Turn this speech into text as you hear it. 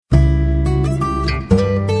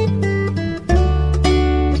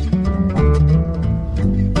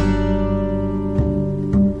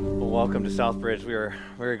Southbridge. We are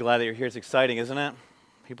very glad that you're here. It's exciting, isn't it?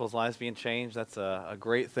 People's lives being changed. That's a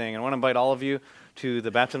great thing. And I want to invite all of you to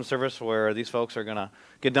the baptism service where these folks are going to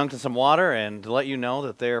get dunked in some water and to let you know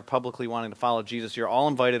that they're publicly wanting to follow Jesus. You're all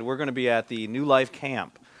invited. We're going to be at the New Life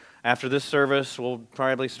Camp. After this service, we'll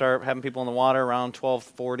probably start having people in the water around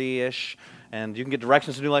 12:40-ish. And you can get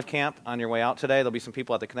directions to New Life Camp on your way out today. There'll be some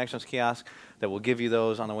people at the Connections kiosk that will give you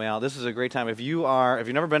those on the way out. This is a great time. If you've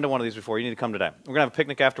never been to one of these before, you need to come today. We're going to have a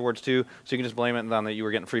picnic afterwards too, so you can just blame it on that you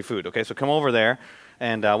were getting free food. Okay, so come over there,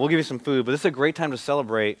 and we'll give you some food. But this is a great time to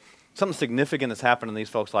celebrate something significant that's happened in these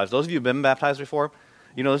folks' lives. Those of you who've been baptized before,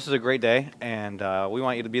 you know this is a great day, and we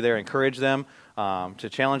want you to be there, encourage them, to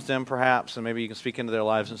challenge them perhaps, and maybe you can speak into their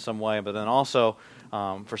lives in some way. But then also,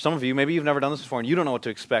 for some of you, maybe you've never done this before and you don't know what to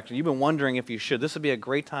expect, and you've been wondering if you should. This would be a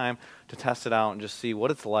great time to test it out and just see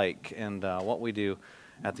what it's like and what we do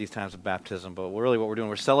at these times of baptism. But really what we're doing,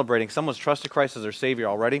 we're celebrating someone's trusted Christ as their Savior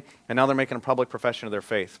already, and now they're making a public profession of their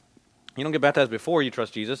faith. You don't get baptized before you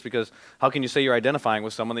trust Jesus, because how can you say you're identifying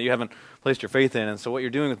with someone that you haven't placed your faith in? And so what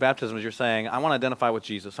you're doing with baptism is you're saying, I want to identify with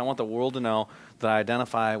Jesus. I want the world to know that I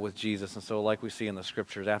identify with Jesus. And so like we see in the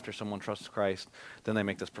scriptures, after someone trusts Christ, then they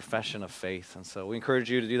make this profession of faith. And so we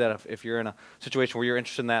encourage you to do that. If you're in a situation where you're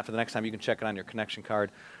interested in that, for the next time you can check it on your connection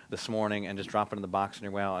card this morning and just drop it in the box on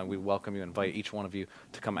your way out, and we welcome you, invite each one of you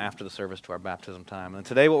to come after the service to our baptism time. And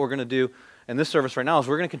today what we're going to do in this service right now is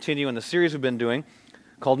we're going to continue in the series we've been doing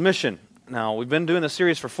called Mission. Now, we've been doing this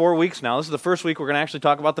series for 4 weeks now. This is the first week we're going to actually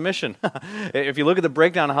talk about the mission. If you look at the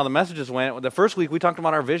breakdown of how the messages went, the first week we talked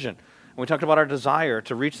about our vision. And we talked about our desire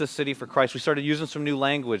to reach this city for Christ. We started using some new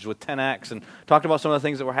language with 10X and talked about some of the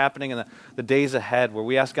things that were happening in the days ahead, where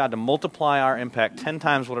we asked God to multiply our impact 10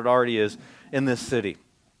 times what it already is in this city.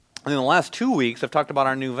 And in the last 2 weeks, I've talked about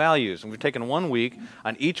our new values. And we've taken 1 week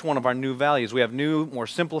on each one of our new values. We have new, more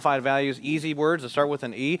simplified values, easy words that start with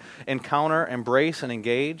an E: encounter, embrace, and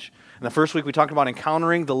engage. In the first week, we talked about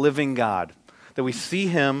encountering the living God, that we see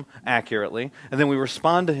Him accurately, and then we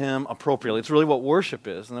respond to Him appropriately. It's really what worship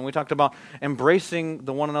is. And then we talked about embracing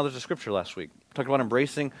the one another's of Scripture last week. We talked about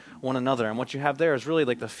embracing one another. And what you have there is really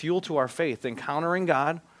like the fuel to our faith, encountering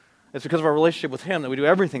God. It's because of our relationship with Him that we do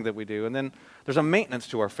everything that we do. And then there's a maintenance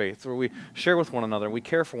to our faith where we share with one another, we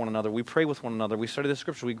care for one another, we pray with one another, we study the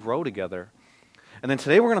Scripture, we grow together. And then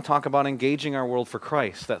today we're going to talk about engaging our world for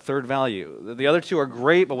Christ, that third value. The other two are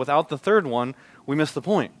great, but without the third one, we miss the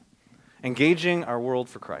point. Engaging our world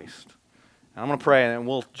for Christ. And I'm going to pray, and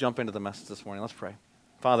we'll jump into the message this morning. Let's pray.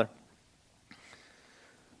 Father,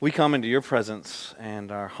 we come into your presence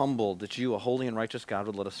and are humbled that you, a holy and righteous God,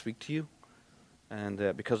 would let us speak to you. And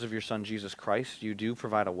that because of your Son, Jesus Christ, you do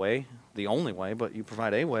provide a way, the only way, but you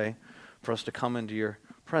provide a way for us to come into your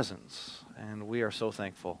presence. And we are so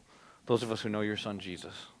thankful, those of us who know your Son,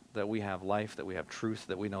 Jesus, that we have life, that we have truth,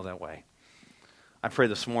 that we know that way. I pray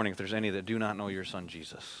this morning, if there's any that do not know your Son,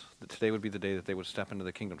 Jesus, that today would be the day that they would step into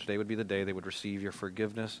the kingdom. Today would be the day they would receive your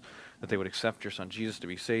forgiveness, that they would accept your Son, Jesus, to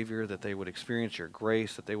be Savior, that they would experience your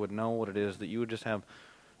grace, that they would know what it is, that you would just have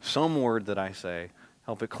some word that I say,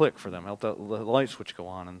 help it click for them, help the light switch go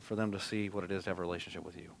on, and for them to see what it is to have a relationship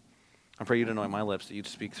with you. I pray you to anoint my lips, that you'd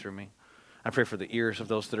speak through me. I pray for the ears of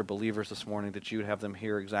those that are believers this morning, that you would have them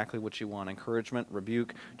hear exactly what you want: encouragement,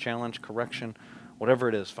 rebuke, challenge, correction, whatever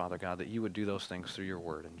it is, Father God, that you would do those things through your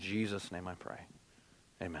word. In Jesus' name I pray.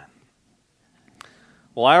 Amen.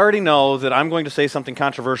 Well, I already know that I'm going to say something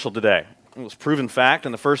controversial today. It was proven fact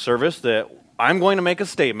in the first service that I'm going to make a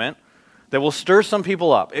statement that will stir some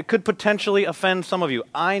people up. It could potentially offend some of you.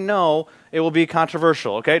 I know it will be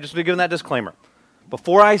controversial, okay? Just to be given that disclaimer.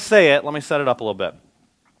 Before I say it, let me set it up a little bit.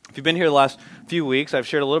 If you've been here the last few weeks, I've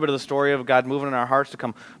shared a little bit of the story of God moving in our hearts to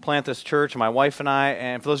come plant this church, and my wife and I,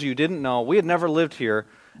 and for those of you who didn't know, we had never lived here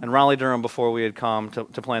in Raleigh-Durham before we had come to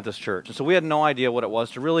plant this church. And so we had no idea what it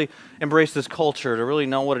was to really embrace this culture, to really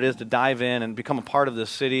know what it is to dive in and become a part of this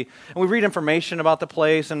city. And we read information about the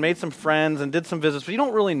place and made some friends and did some visits, but you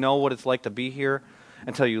don't really know what it's like to be here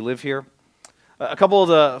until you live here. A couple of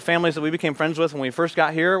the families that we became friends with when we first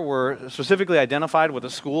got here were specifically identified with a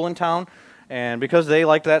school in town. And because they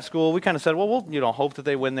liked that school, we kind of said, well, we'll hope that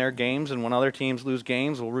they win their games, and when other teams lose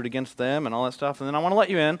games, we'll root against them and all that stuff. And then I want to let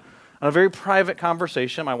you in on a very private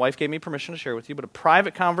conversation. My wife gave me permission to share with you, but a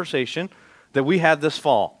private conversation that we had this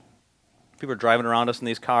fall. People are driving around us in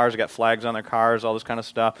these cars, they got flags on their cars, all this kind of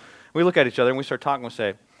stuff. We look at each other and we start talking and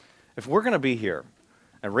say, if we're going to be here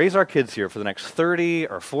and raise our kids here for the next 30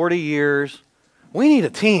 or 40 years, we need a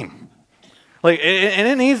team. And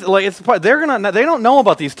it needs, they don't know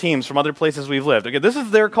about these teams from other places we've lived. Okay, this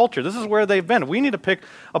is their culture. This is where they've been. We need to pick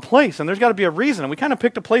a place, and there's got to be a reason. And we kind of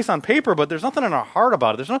picked a place on paper, but there's nothing in our heart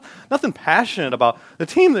about it. There's nothing passionate about the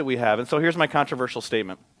team that we have. And so here's my controversial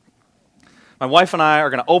statement. My wife and I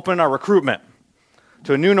are going to open our recruitment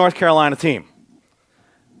to a new North Carolina team.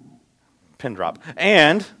 Pin drop.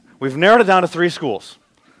 And we've narrowed it down to 3 schools.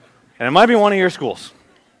 And it might be one of your schools.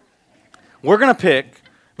 We're going to pick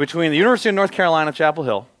between the University of North Carolina, Chapel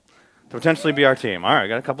Hill, to potentially be our team. All right, I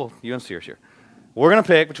got a couple UNCers here. We're going to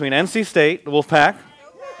pick between NC State, the Wolfpack,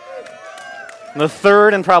 and the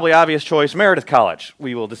third and probably obvious choice, Meredith College.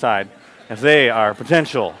 We will decide if they are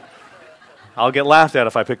potential. I'll get laughed at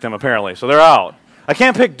if I pick them, apparently, so they're out. I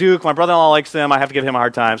can't pick Duke. My brother-in-law likes them. I have to give him a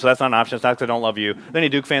hard time, so that's not an option. It's not because I don't love you. Are there any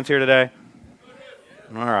Duke fans here today?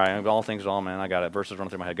 All right, all things all, man, I got it. Verses running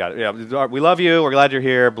through my head, got it. Yeah, we love you. We're glad you're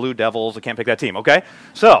here. Blue Devils, I can't pick that team, okay?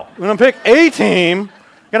 So, we're going to pick a team.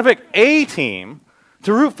 Got to pick a team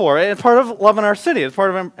to root for. It's part of loving our city. It's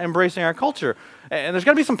part of embracing our culture. And there's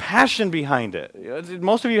got to be some passion behind it.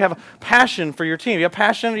 Most of you have a passion for your team. You have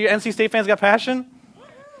passion? You NC State fans got passion?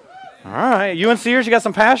 All right, UNCers, you got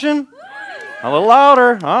some passion? A little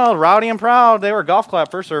louder. Oh, rowdy and proud. They were golf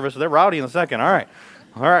clap first service, so they're rowdy in the second. All right.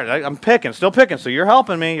 I'm picking, still picking, so you're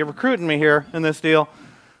helping me, you're recruiting me here in this deal.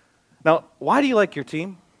 Now, why do you like your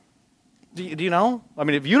team? Do you know? I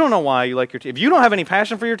mean, if you don't know why you like your team, if you don't have any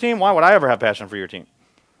passion for your team, why would I ever have passion for your team?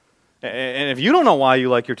 And if you don't know why you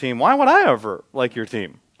like your team, why would I ever like your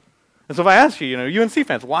team? And so if I ask you, UNC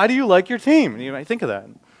fans, why do you like your team? And you might think of that.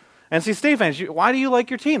 NC State fans, why do you like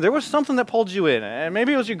your team? There was something that pulled you in, and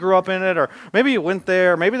maybe it was you grew up in it, or maybe you went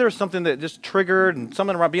there, or maybe there was something that just triggered, and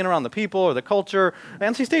something about being around the people or the culture.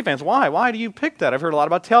 NC State fans, why? Why do you pick that? I've heard a lot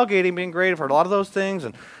about tailgating being great. I've heard a lot of those things,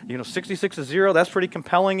 and 66-0, that's pretty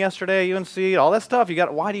compelling yesterday. UNC, all that stuff.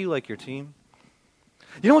 Why do you like your team?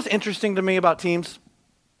 You know what's interesting to me about teams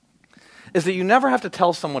is that you never have to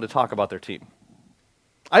tell someone to talk about their team.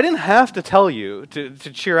 I didn't have to tell you to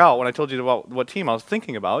cheer out when I told you about what team I was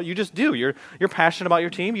thinking about. You just do. You're passionate about your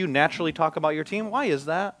team. You naturally talk about your team. Why is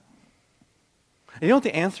that? And you know what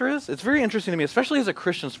the answer is? It's very interesting to me, especially as a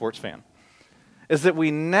Christian sports fan, is that we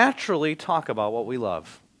naturally talk about what we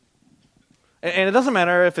love. And it doesn't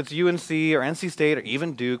matter if it's UNC or NC State or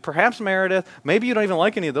even Duke, perhaps Meredith. Maybe you don't even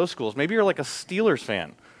like any of those schools. Maybe you're like a Steelers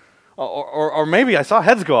fan. Or maybe I saw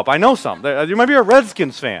heads go up. I know some. You might be a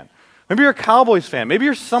Redskins fan. Maybe you're a Cowboys fan. Maybe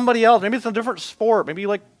you're somebody else. Maybe it's a different sport. Maybe you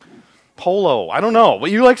like polo. I don't know.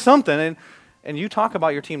 But you like something. And you talk about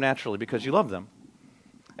your team naturally because you love them.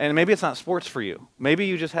 And maybe it's not sports for you. Maybe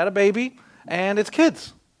you just had a baby and it's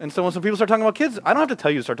kids. And so when some people start talking about kids, I don't have to tell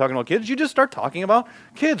you to start talking about kids. You just start talking about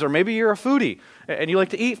kids. Or maybe you're a foodie and you like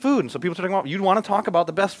to eat food. And so people start talking about, you want to talk about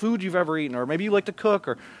the best food you've ever eaten. Or maybe you like to cook.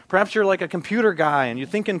 Or perhaps you're like a computer guy and you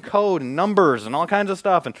think in code and numbers and all kinds of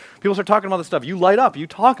stuff. And people start talking about this stuff. You light up. You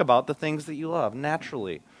talk about the things that you love.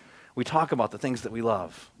 Naturally, we talk about the things that we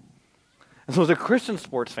love. And so as a Christian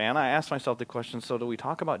sports fan, I asked myself the question, so do we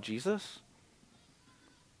talk about Jesus?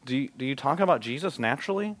 Do you talk about Jesus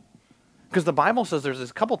naturally? Because the Bible says there's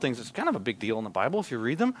this couple things, it's kind of a big deal in the Bible if you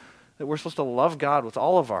read them, that we're supposed to love God with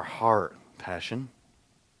all of our heart, passion,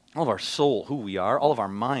 all of our soul, who we are, all of our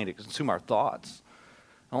mind, to consume our thoughts,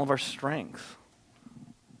 all of our strength,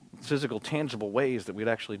 physical, tangible ways that we'd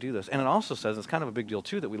actually do this. And it also says, it's kind of a big deal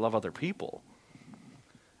too, that we love other people.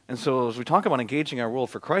 And so as we talk about engaging our world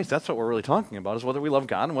for Christ, that's what we're really talking about, is whether we love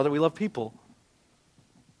God and whether we love people.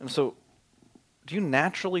 And so, do you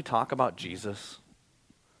naturally talk about Jesus?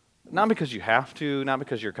 Not because you have to, not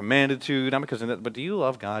because you're commanded to, not because, but do you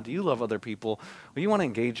love God? Do you love other people? Well, you want to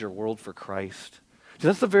engage your world for Christ. So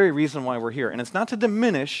that's the very reason why we're here. And it's not to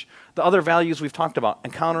diminish the other values we've talked about.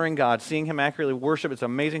 Encountering God, seeing Him accurately, worship, it's an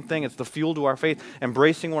amazing thing. It's the fuel to our faith.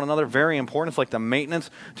 Embracing one another, very important. It's like the maintenance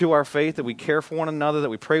to our faith, that we care for one another, that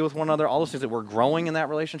we pray with one another, all those things, that we're growing in that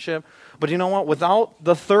relationship. But you know what? Without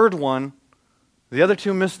the third one, the other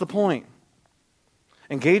two miss the point.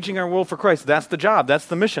 Engaging our world for Christ, that's the job, that's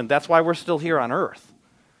the mission, that's why we're still here on earth.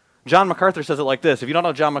 John MacArthur says it like this. If you don't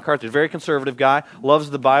know John MacArthur, very conservative guy, loves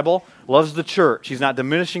the Bible, loves the church. He's not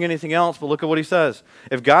diminishing anything else, but look at what he says.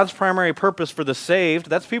 If God's primary purpose for the saved,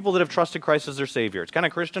 that's people that have trusted Christ as their Savior. It's kind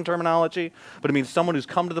of Christian terminology, but it means someone who's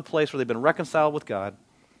come to the place where they've been reconciled with God.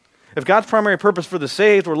 If God's primary purpose for the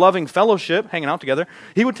saved were loving fellowship, hanging out together,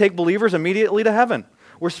 He would take believers immediately to heaven,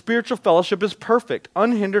 where spiritual fellowship is perfect,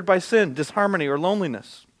 unhindered by sin, disharmony, or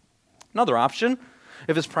loneliness. Another option,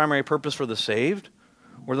 if His primary purpose for the saved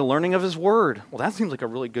were the learning of His Word. Well, that seems like a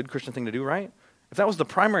really good Christian thing to do, right? If that was the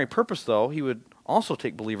primary purpose, though, He would also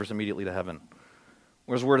take believers immediately to heaven,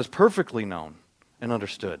 where His Word is perfectly known and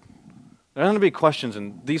understood. There aren't going to be questions,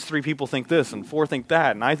 and these 3 people think this, and 4 think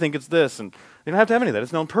that, and I think it's this, and you don't have to have any of that.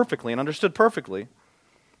 It's known perfectly and understood perfectly.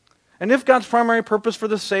 And if God's primary purpose for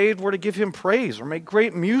the saved were to give him praise or make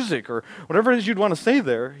great music or whatever it is you'd want to say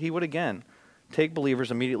there, he would again take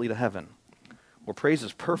believers immediately to heaven, where praise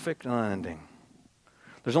is perfect and unending.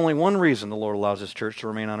 There's only one reason the Lord allows his church to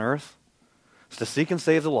remain on earth. It's to seek and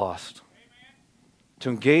save the lost, to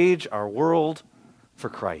engage our world for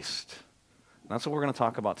Christ. And that's what we're going to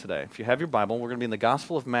talk about today. If you have your Bible, we're going to be in the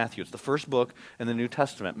Gospel of Matthew. It's the first book in the New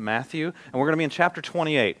Testament, Matthew, and we're going to be in chapter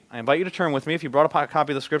 28. I invite you to turn with me, if you brought a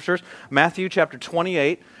copy of the Scriptures, Matthew chapter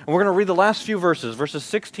 28, and we're going to read the last few verses, verses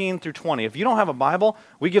 16 through 20. If you don't have a Bible,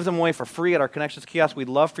 we give them away for free at our Connections kiosk. We'd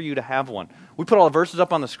love for you to have one. We put all the verses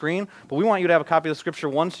up on the screen, but we want you to have a copy of the Scripture,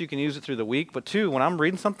 1, so you can use it through the week, but 2, when I'm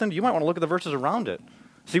reading something, you might want to look at the verses around it.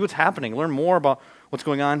 See what's happening, learn more about what's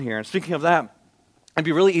going on here. And speaking of that, it'd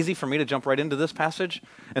be really easy for me to jump right into this passage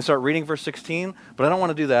and start reading verse 16, but I don't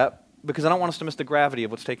want to do that because I don't want us to miss the gravity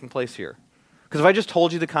of what's taking place here. Because if I just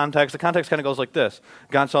told you the context kind of goes like this.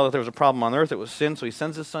 God saw that there was a problem on earth, it was sin, so he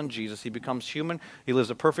sends his son Jesus, he becomes human, he lives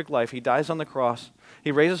a perfect life, he dies on the cross,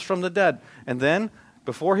 he raises from the dead, and then,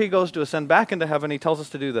 before he goes to ascend back into heaven, he tells us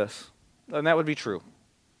to do this. And that would be true.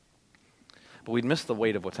 But we'd miss the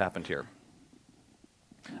weight of what's happened here.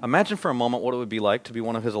 Imagine for a moment what it would be like to be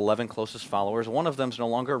one of his 11 closest followers. One of them's no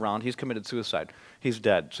longer around. He's committed suicide. He's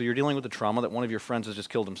dead. So you're dealing with the trauma that one of your friends has just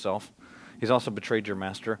killed himself. He's also betrayed your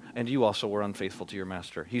master, and you also were unfaithful to your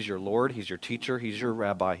master. He's your Lord. He's your teacher. He's your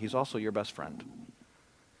rabbi. He's also your best friend.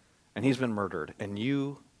 And he's been murdered, and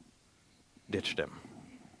you ditched him.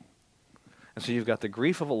 And so you've got the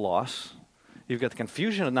grief of a loss. You've got the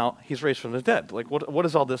confusion, and now he's raised from the dead. Like, what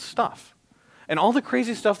is all this stuff? And all the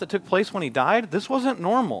crazy stuff that took place when he died, this wasn't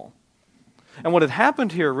normal. And what had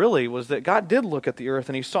happened here really was that God did look at the earth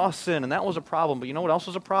and he saw sin, and that was a problem. But you know what else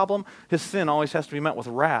was a problem? His sin always has to be met with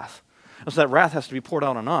wrath. And so that wrath has to be poured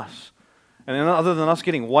out on us. And then other than us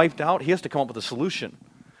getting wiped out, he has to come up with a solution.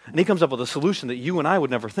 And he comes up with a solution that you and I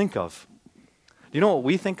would never think of. Do you know what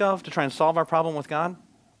we think of to try and solve our problem with God?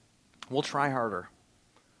 We'll try harder.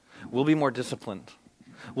 We'll be more disciplined.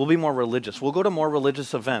 We'll be more religious. We'll go to more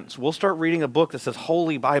religious events. We'll start reading a book that says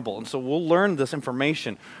Holy Bible. And so we'll learn this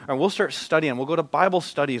information. And we'll start studying. We'll go to Bible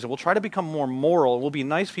studies. And we'll try to become more moral. And we'll be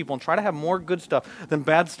nice people and try to have more good stuff than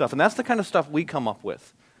bad stuff. And that's the kind of stuff we come up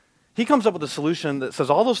with. He comes up with a solution that says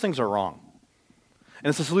all those things are wrong. And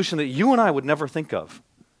it's a solution that you and I would never think of.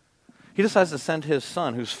 He decides to send his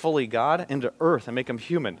son, who's fully God, into earth and make him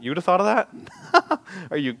human. You would have thought of that?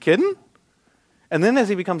 Are you kidding? And then as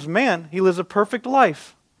he becomes man, he lives a perfect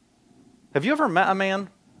life. Have you ever met a man?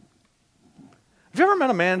 Have you ever met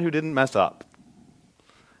a man who didn't mess up?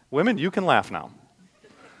 Women, you can laugh now.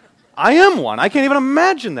 I am one. I can't even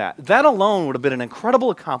imagine that. That alone would have been an incredible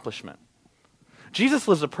accomplishment. Jesus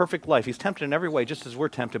lives a perfect life. He's tempted in every way, just as we're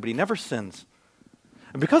tempted, but he never sins.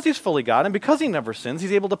 And because he's fully God, and because he never sins,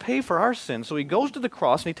 he's able to pay for our sin. So he goes to the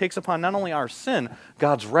cross, and he takes upon not only our sin,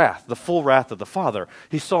 God's wrath, the full wrath of the Father.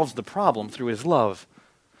 He solves the problem through his love.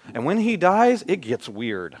 And when he dies, it gets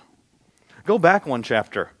weird. Go back one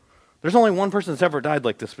chapter. There's only one person that's ever died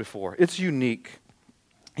like this before. It's unique.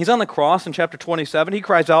 He's on the cross in chapter 27. He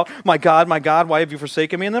cries out, my God, why have you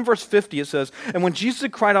forsaken me?" And then verse 50 it says, "And when Jesus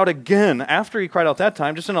had cried out again, after he cried out that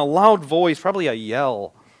time, just in a loud voice, probably a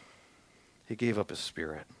yell, he gave up his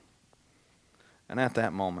spirit." And at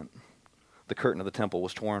that moment, the curtain of the temple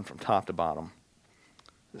was torn from top to bottom.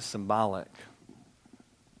 It's symbolic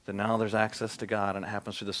that now there's access to God, and it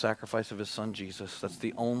happens through the sacrifice of his son Jesus. That's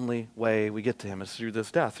the only way we get to him, is through this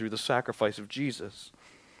death, through the sacrifice of Jesus.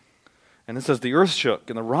 And it says the earth shook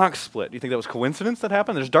and the rocks split. Do you think that was coincidence that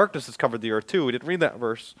happened? There's darkness that's covered the earth too. We didn't read that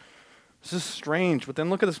verse. This is strange. But then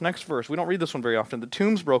look at this next verse. We don't read this one very often. The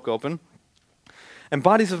tombs broke open, and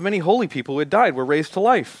bodies of many holy people who had died were raised to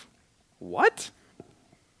life. What?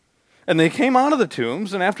 And they came out of the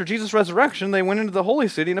tombs, and after Jesus' resurrection, they went into the holy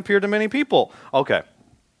city and appeared to many people. Okay,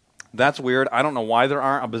 that's weird. I don't know why there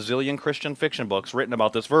aren't a bazillion Christian fiction books written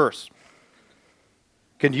about this verse.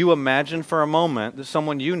 Can you imagine for a moment that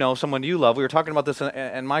someone you know, someone you love, we were talking about this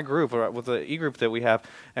in my group, or with the e-group that we have,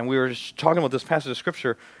 and we were just talking about this passage of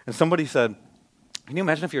Scripture, and somebody said, can you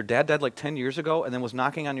imagine if your dad died like 10 years ago and then was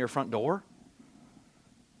knocking on your front door?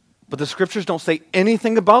 But the Scriptures don't say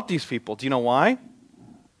anything about these people. Do you know why?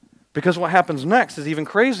 Because what happens next is even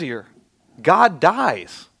crazier. God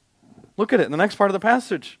dies. Look at it in the next part of the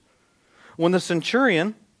passage. When the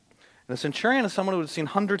centurion is someone who had seen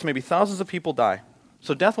hundreds, maybe thousands of people die.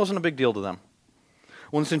 So death wasn't a big deal to them.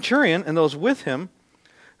 When the centurion and those with him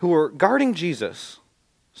who were guarding Jesus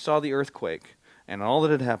saw the earthquake and all that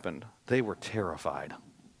had happened, they were terrified.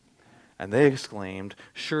 And they exclaimed,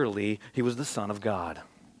 surely he was the Son of God.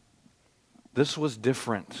 This was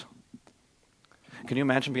different. Can you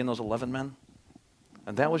imagine being those 11 men?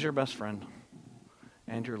 And that was your best friend,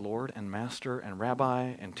 and your Lord and Master and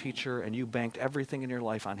Rabbi and teacher, and you banked everything in your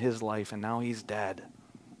life on his life, and now he's dead.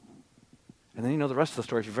 And then you know the rest of the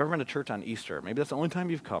story. If you've ever been to church on Easter, maybe that's the only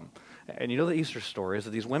time you've come, and you know the Easter story is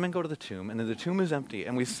that these women go to the tomb, and then the tomb is empty,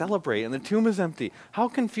 and we celebrate, and the tomb is empty. How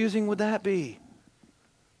confusing would that be?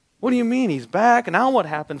 What do you mean? He's back, and now what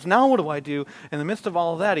happens? Now what do I do? In the midst of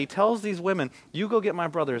all of that, he tells these women, you go get my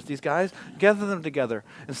brothers, these guys, gather them together,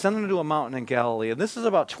 and send them to a mountain in Galilee. And this is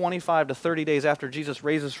about 25 to 30 days after Jesus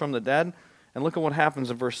raises from the dead. And look at what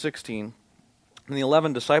happens in verse 16. And the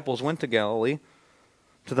 11 disciples went to Galilee,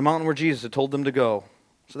 to the mountain where Jesus had told them to go.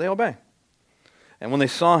 So they obey. And when they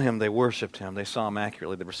saw him, they worshipped him. They saw him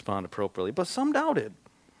accurately. They responded appropriately. But some doubted.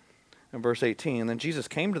 In verse 18, then Jesus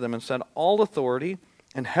came to them and said, all authority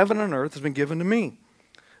in heaven and earth has been given to me.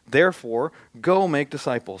 Therefore, go make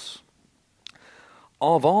disciples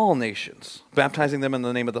of all nations, baptizing them in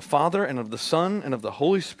the name of the Father and of the Son and of the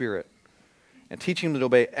Holy Spirit, and teaching them to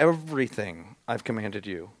obey everything I've commanded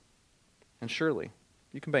you. And surely,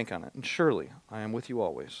 you can bank on it, and surely I am with you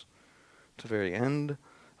always, to the very end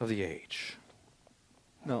of the age.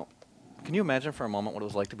 No. Can you imagine for a moment what it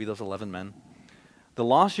was like to be those 11 men? The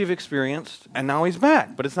loss you've experienced, and now he's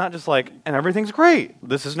back. But it's not just like, and everything's great.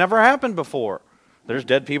 This has never happened before. There's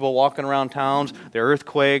dead people walking around towns, the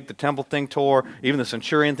earthquake, the temple thing tore, even the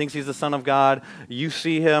centurion thinks he's the Son of God. You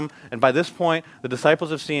see him, and by this point, the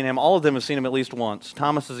disciples have seen him. All of them have seen him at least once.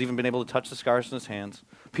 Thomas has even been able to touch the scars in his hands.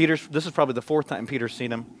 This is probably the fourth time Peter's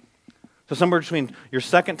seen him. So somewhere between your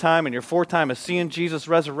second time and your fourth time is seeing Jesus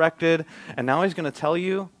resurrected, and now he's going to tell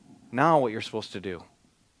you now what you're supposed to do.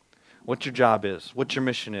 What your job is, what your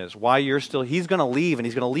mission is, why you're still, he's going to leave, and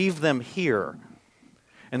he's going to leave them here.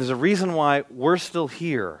 And there's a reason why we're still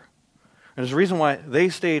here. And there's a reason why they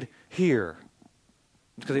stayed here.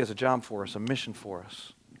 It's because he has a job for us, a mission for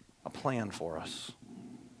us, a plan for us.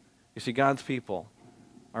 You see, God's people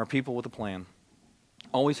are people with a plan.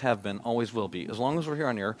 Always have been, always will be. As long as we're here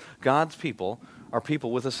on earth, God's people are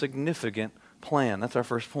people with a significant plan. That's our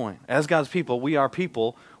first point. As God's people, we are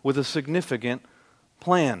people with a significant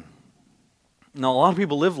plan. Now, a lot of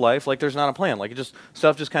people live life like there's not a plan, like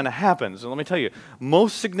stuff just kind of happens. And let me tell you,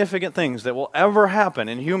 most significant things that will ever happen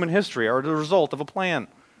in human history are the result of a plan.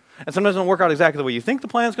 And sometimes it doesn't work out exactly the way you think the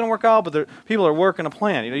plan's going to work out, but people are working a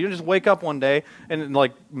plan. You don't just wake up one day and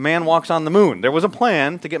like man walks on the moon. There was a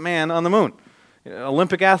plan to get man on the moon.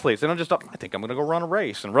 Olympic athletes, they don't just, I think I'm going to go run a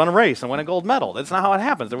race and win a gold medal. That's not how it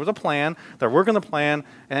happens. There was a plan, they're working the plan,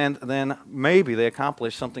 and then maybe they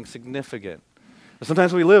accomplish something significant.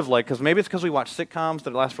 Sometimes we live because maybe it's because we watch sitcoms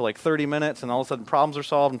that last for like 30 minutes and all of a sudden problems are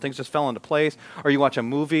solved and things just fell into place. Or you watch a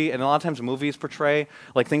movie, and a lot of times movies portray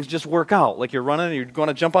like things just work out. Like you're running and you're going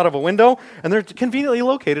to jump out of a window, and they're conveniently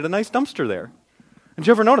located a nice dumpster there. Did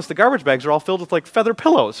you ever notice the garbage bags are all filled with like feather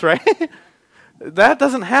pillows, right? That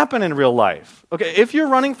doesn't happen in real life. Okay, if you're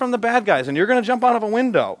running from the bad guys and you're going to jump out of a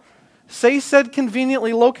window, say said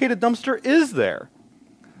conveniently located dumpster is there.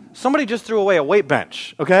 Somebody just threw away a weight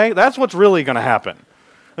bench, okay? That's what's really going to happen.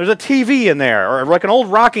 There's a TV in there, or like an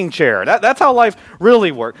old rocking chair. That's how life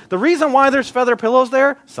really works. The reason why there's feather pillows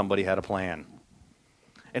there, somebody had a plan.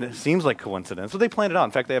 And it seems like coincidence, but they planned it out.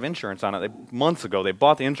 In fact, they have insurance on it. Months ago, they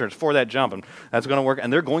bought the insurance for that jump, and that's going to work,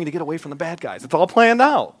 and they're going to get away from the bad guys. It's all planned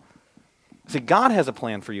out. See, God has a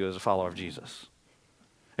plan for you as a follower of Jesus.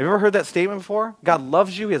 Have you ever heard that statement before? God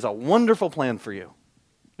loves you. He has a wonderful plan for you.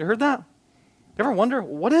 You heard that? You ever wonder,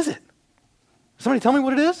 what is it? Somebody tell me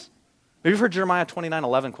what it is? Have you heard Jeremiah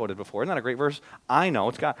 29:11 quoted before? Isn't that a great verse? I know,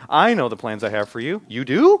 it's God. I know the plans I have for you. You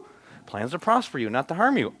do? Plans to prosper you, not to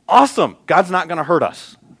harm you. Awesome. God's not going to hurt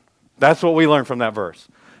us. That's what we learn from that verse.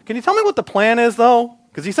 Can you tell me what the plan is, though?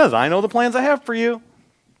 Because he says, I know the plans I have for you. You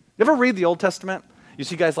ever read the Old Testament? You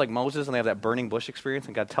see guys like Moses, and they have that burning bush experience,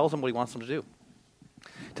 and God tells them what he wants them to do.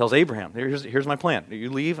 He tells Abraham, here's my plan. You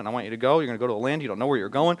leave, and I want you to go. You're going to go to a land you don't know where you're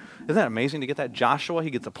going. Isn't that amazing to get that? Joshua, he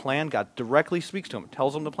gets a plan. God directly speaks to him,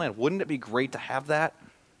 tells him the plan. Wouldn't it be great to have that?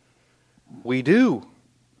 We do.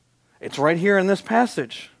 It's right here in this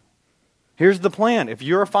passage. Here's the plan. If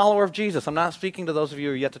you're a follower of Jesus, I'm not speaking to those of you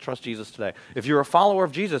who are yet to trust Jesus today. If you're a follower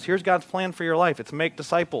of Jesus, here's God's plan for your life. It's make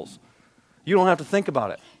disciples. You don't have to think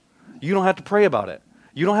about it. You don't have to pray about it.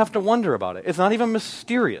 You don't have to wonder about it. It's not even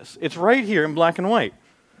mysterious. It's right here in black and white.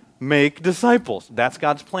 Make disciples. That's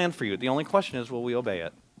God's plan for you. The only question is, will we obey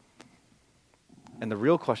it? And the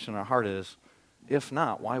real question in our heart is, if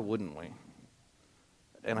not, why wouldn't we?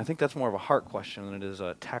 And I think that's more of a heart question than it is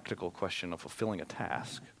a tactical question of fulfilling a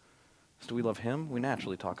task. So do we love him? We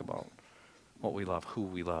naturally talk about what we love, who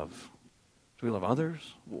we love. Do we love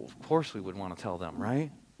others? Well, of course we would want to tell them,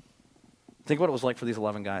 right? Think what it was like for these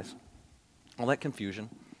 11 guys. All that confusion,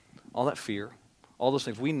 all that fear, all those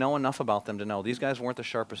things. We know enough about them to know these guys weren't the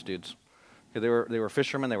sharpest dudes. Okay, they were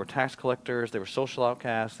fishermen, they were tax collectors, they were social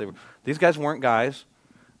outcasts. These guys weren't guys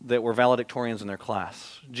that were valedictorians in their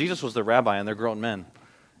class. Jesus was their rabbi and they're grown men.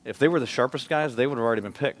 If they were the sharpest guys, they would have already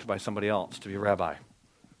been picked by somebody else to be a rabbi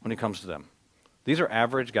when it comes to them. These are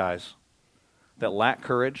average guys that lack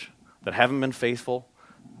courage, that haven't been faithful.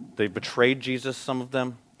 They betrayed Jesus, some of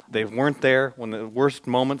them. They weren't there when the worst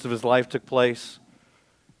moments of his life took place.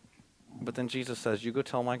 But then Jesus says, you go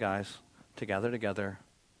tell my guys to gather together,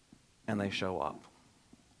 and they show up.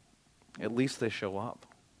 At least they show up.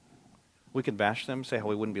 We could bash them, say how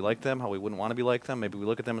we wouldn't be like them, how we wouldn't want to be like them. Maybe we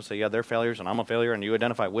look at them and say, yeah, they're failures, and I'm a failure, and you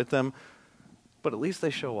identify with them. But at least they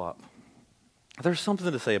show up. There's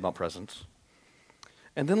something to say about presence.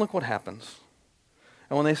 And then look what happens.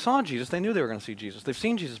 And when they saw Jesus, they knew they were going to see Jesus. They've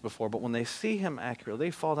seen Jesus before, but when they see him accurately,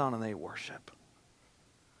 they fall down and they worship.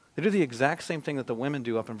 They do the exact same thing that the women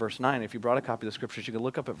do up in verse 9. If you brought a copy of the scriptures, you could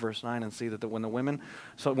look up at verse 9 and see that when the women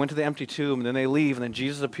went to the empty tomb, and then they leave, and then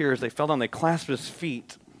Jesus appears, they fell down, they clasped his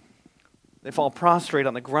feet. They fall prostrate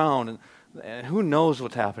on the ground, and who knows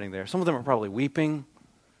what's happening there. Some of them are probably weeping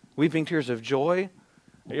tears of joy.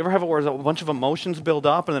 You ever have it where a bunch of emotions build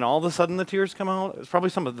up, and then all of a sudden the tears come out? It's probably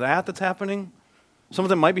some of that that's happening. Some of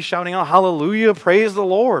them might be shouting out, hallelujah, praise the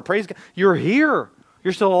Lord, praise God. You're here.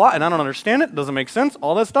 You're still alive. And I don't understand it. It doesn't make sense,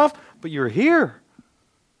 all that stuff, but you're here.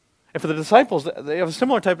 And for the disciples, they have a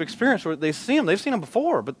similar type of experience where they see him. They've seen him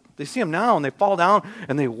before, but they see him now, and they fall down,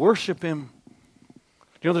 and they worship him.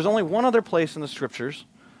 You know, there's only one other place in the scriptures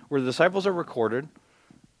where the disciples are recorded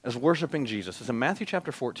as worshiping Jesus. It's in Matthew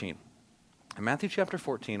chapter 14. In Matthew chapter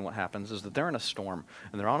 14, what happens is that they're in a storm,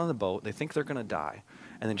 and they're out on the boat. They think they're going to die.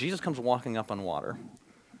 And then Jesus comes walking up on water.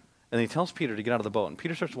 And he tells Peter to get out of the boat. And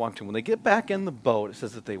Peter starts walking to him. When they get back in the boat, it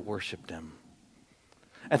says that they worshiped him.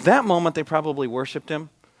 At that moment, they probably worshiped him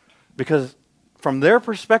because from their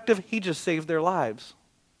perspective, he just saved their lives.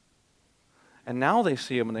 And now they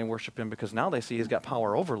see him and they worship him because now they see he's got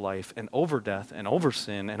power over life and over death and over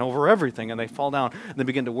sin and over everything. And they fall down and they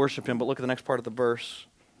begin to worship him. But look at the next part of the verse.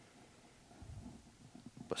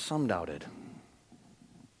 But some doubted.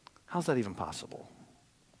 How's that even possible?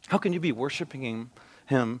 How can you be worshiping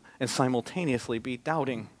him and simultaneously be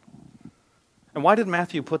doubting? And why did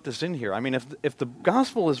Matthew put this in here? I mean, if the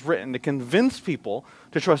gospel is written to convince people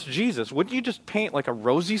to trust Jesus, wouldn't you just paint like a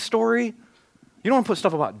rosy story? You don't want to put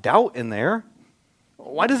stuff about doubt in there.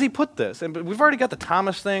 Why does he put this? And we've already got the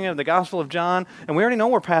Thomas thing and the Gospel of John, and we already know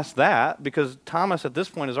we're past that because Thomas at this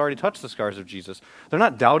point has already touched the scars of Jesus. They're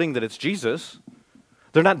not doubting that it's Jesus.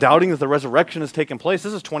 They're not doubting that the resurrection has taken place.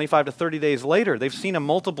 This is 25 to 30 days later. They've seen him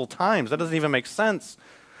multiple times. That doesn't even make sense.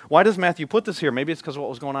 Why does Matthew put this here? Maybe it's because of what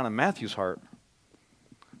was going on in Matthew's heart.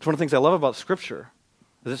 It's one of the things I love about Scripture,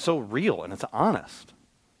 is it's so real and it's honest.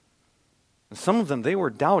 And some of them, they were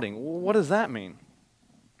doubting. What does that mean?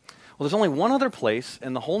 Well, there's only one other place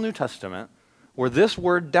in the whole New Testament where this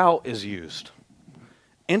word doubt is used.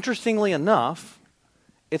 Interestingly enough,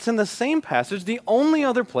 it's in the same passage. The only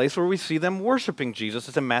other place where we see them worshiping Jesus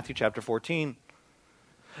is in Matthew chapter 14.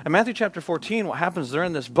 In Matthew chapter 14, what happens, they're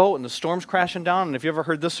in this boat and the storm's crashing down. And if you ever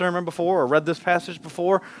heard this sermon before or read this passage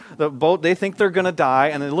before, the boat, they think they're going to die.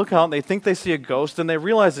 And they look out and they think they see a ghost. And they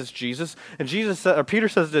realize it's Jesus. And Peter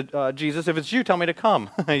says to Jesus, if it's you, tell me to come.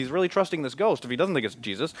 He's really trusting this ghost if he doesn't think it's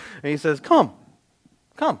Jesus. And he says, come.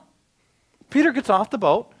 Peter gets off the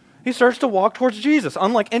boat. He starts to walk towards Jesus,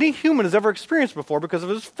 unlike any human has ever experienced before. Because of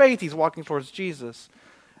his faith, he's walking towards Jesus.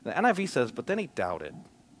 And the NIV says, but then he doubted.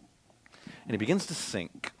 And he begins to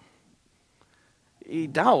sink. He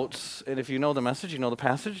doubts, and if you know the message, you know the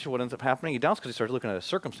passage, what ends up happening, he doubts because he starts looking at his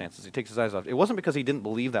circumstances. He takes his eyes off. It wasn't because he didn't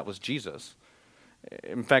believe that was Jesus.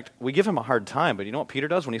 In fact, we give him a hard time, but you know what Peter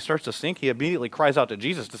does? When he starts to sink, he immediately cries out to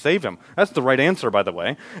Jesus to save him. That's the right answer, by the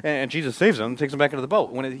way. And Jesus saves him and takes him back into the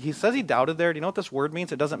boat. When he says he doubted there, do you know what this word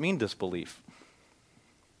means? It doesn't mean disbelief.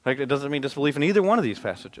 In fact, it doesn't mean disbelief in either one of these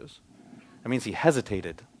passages. It means he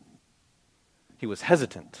hesitated. He was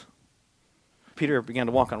hesitant. Peter began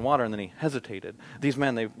to walk on water, and then he hesitated. These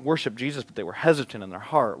men, they worshiped Jesus, but they were hesitant in their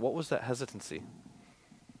heart. What was that hesitancy?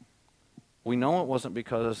 We know it wasn't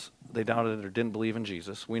because they doubted or didn't believe in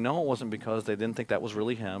Jesus. We know it wasn't because they didn't think that was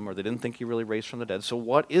really him, or they didn't think he really raised from the dead. So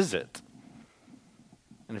what is it?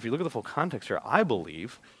 And if you look at the full context here, I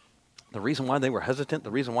believe the reason why they were hesitant, the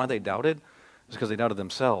reason why they doubted, is because they doubted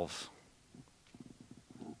themselves.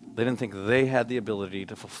 They didn't think they had the ability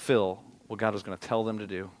to fulfill what God was going to tell them to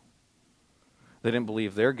do. They didn't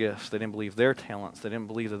believe their gifts. They didn't believe their talents. They didn't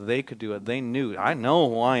believe that they could do it. They knew, I know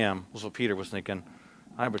who I am, was what Peter was thinking.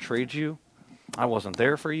 I betrayed you. I wasn't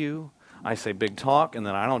there for you. I say big talk, and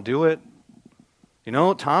then I don't do it. You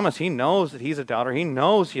know, Thomas, he knows that he's a doubter. He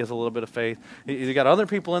knows he has a little bit of faith. You got other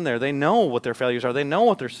people in there. They know what their failures are. They know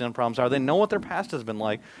what their sin problems are. They know what their past has been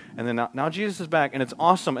like. And then now Jesus is back, and it's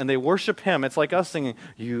awesome, and they worship him. It's like us singing,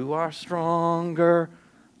 you are stronger.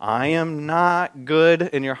 I am not good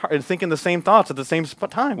in your heart. And thinking the same thoughts at the same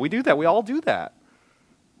time. We do that. We all do that.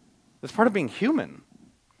 It's part of being human.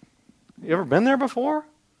 You ever been there before?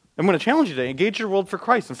 I'm going to challenge you to engage your world for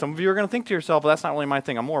Christ. And some of you are going to think to yourself, well, that's not really my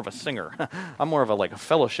thing. I'm more of a singer. I'm more of a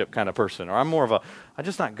fellowship kind of person. Or I'm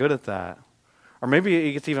just not good at that. Or maybe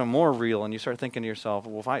it gets even more real and you start thinking to yourself,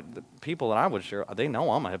 well, the people that I would share, they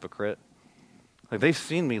know I'm a hypocrite. Like they've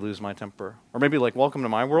seen me lose my temper. Or maybe welcome to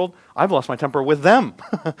my world. I've lost my temper with them.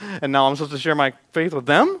 And now I'm supposed to share my faith with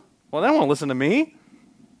them? Well, they don't want to listen to me.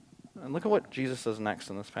 And look at what Jesus says next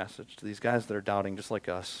in this passage to these guys that are doubting just like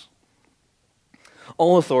us.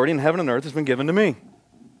 All authority in heaven and earth has been given to me.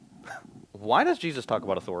 Why does Jesus talk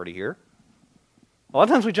about authority here? A lot of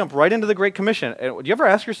times we jump right into the Great Commission. Do you ever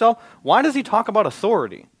ask yourself, why does he talk about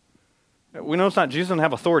authority? We know Jesus doesn't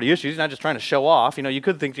have authority issues. He's not just trying to show off. You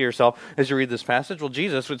could think to yourself as you read this passage, well,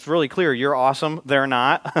 Jesus, it's really clear. You're awesome. They're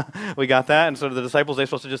not. We got that. And so the disciples, they're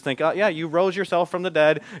supposed to just think, oh, yeah, you rose yourself from the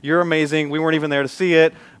dead. You're amazing. We weren't even there to see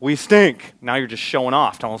it. We stink. Now you're just showing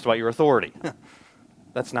off, telling us about your authority.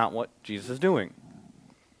 That's not what Jesus is doing.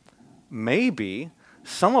 Maybe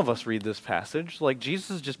some of us read this passage like Jesus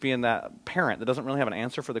is just being that parent that doesn't really have an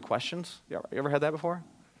answer for the questions. You ever had that before?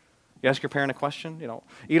 You ask your parent a question,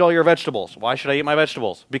 eat all your vegetables. Why should I eat my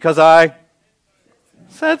vegetables? Because I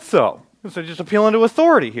said so. So just appealing to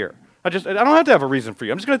authority here. I don't have to have a reason for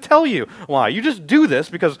you. I'm just going to tell you why. You just do this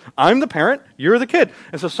because I'm the parent, you're the kid.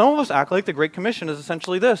 And so some of us act like the Great Commission is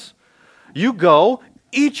essentially this. You go,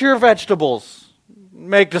 eat your vegetables,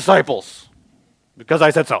 make disciples, because I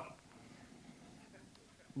said so.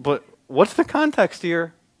 But what's the context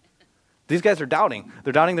here? These guys are doubting.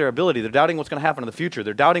 They're doubting their ability. They're doubting what's going to happen in the future.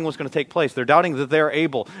 They're doubting what's going to take place. They're doubting that they're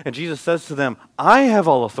able. And Jesus says to them, I have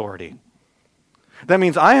all authority. That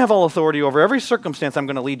means I have all authority over every circumstance I'm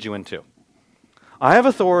going to lead you into. I have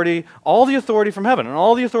authority, all the authority from heaven and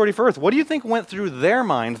all the authority for earth. What do you think went through their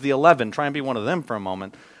minds, the 11, try and be one of them for a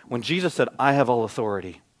moment, when Jesus said, I have all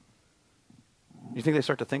authority? You think they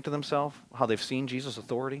start to think to themselves how they've seen Jesus'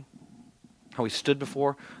 authority? How he stood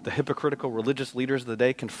before the hypocritical religious leaders of the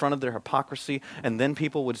day, confronted their hypocrisy, and then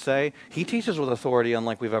people would say, he teaches with authority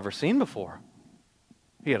unlike we've ever seen before.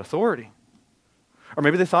 He had authority. Or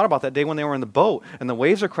maybe they thought about that day when they were in the boat, and the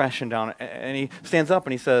waves are crashing down, and he stands up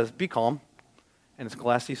and he says, be calm, and it's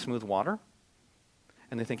glassy, smooth water.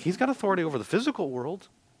 And they think, he's got authority over the physical world.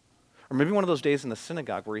 Or maybe one of those days in the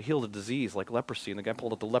synagogue where he healed a disease like leprosy, and the guy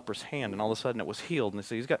pulled out the leper's hand, and all of a sudden it was healed. And they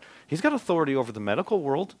say, he's got authority over the medical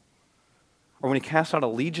world. Or when he cast out a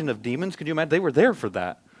legion of demons, could you imagine? They were there for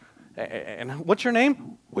that. And what's your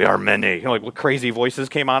name? We are many. What crazy voices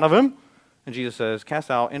came out of him. And Jesus says,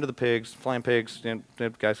 cast out into the pigs, flying pigs, and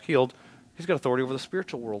the guy's healed. He's got authority over the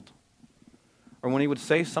spiritual world. Or when he would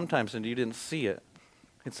say sometimes, and you didn't see it,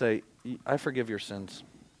 he'd say, I forgive your sins.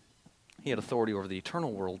 He had authority over the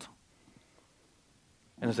eternal world.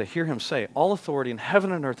 And as they hear him say, all authority in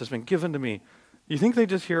heaven and earth has been given to me, you think they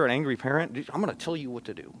just hear an angry parent? I'm going to tell you what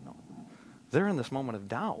to do. No. They're in this moment of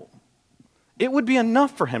doubt. It would be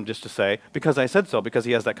enough for him just to say, because I said so, because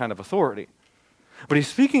he has that kind of authority. But he's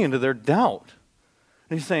speaking into their doubt.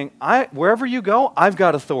 And he's saying, wherever you go, I've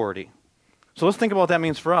got authority. So let's think about what that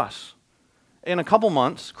means for us. In a couple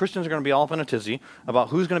months, Christians are going to be all up in a tizzy about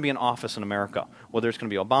who's going to be in office in America, whether it's going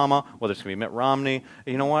to be Obama, whether it's going to be Mitt Romney.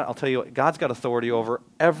 And you know what? I'll tell you, God's got authority over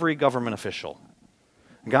every government official.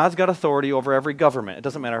 God's got authority over every government. It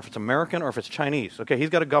doesn't matter if it's American or if it's Chinese. Okay, he's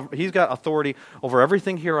got authority over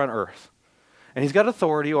everything here on earth. And he's got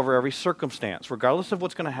authority over every circumstance. Regardless of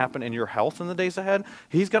what's going to happen in your health in the days ahead,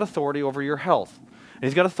 he's got authority over your health. And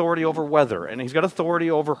he's got authority over weather. And he's got authority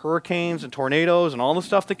over hurricanes and tornadoes and all the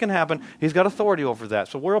stuff that can happen. He's got authority over that.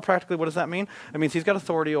 So real practically, what does that mean? It means he's got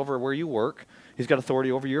authority over where you work. He's got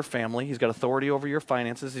authority over your family. He's got authority over your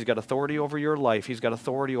finances. He's got authority over your life. He's got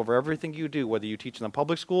authority over everything you do, whether you teach in the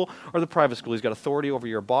public school or the private school. He's got authority over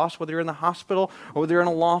your boss, whether you're in the hospital or whether you're in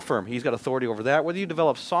a law firm. He's got authority over that, whether you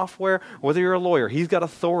develop software or whether you're a lawyer. He's got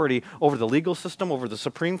authority over the legal system, over the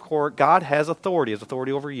Supreme Court. God has authority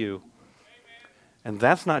over you. And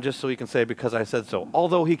that's not just so he can say, because I said so,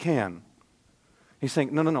 although he can. He's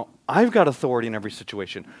saying, no, I've got authority in every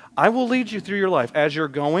situation. I will lead you through your life. As you're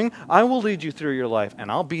going, I will lead you through your life,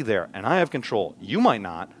 and I'll be there, and I have control. You might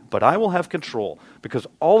not, but I will have control, because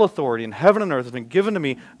all authority in heaven and earth has been given to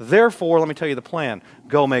me. Therefore, let me tell you the plan.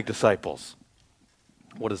 Go make disciples.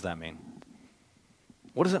 What does that mean?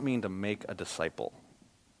 What does it mean to make a disciple?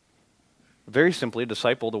 Very simply, a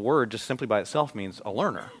disciple, the word just simply by itself means a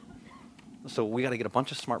learner. So we got to get a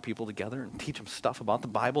bunch of smart people together and teach them stuff about the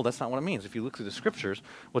Bible. That's not what it means. If you look through the scriptures,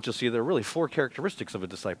 what you'll see, there are really 4 characteristics of a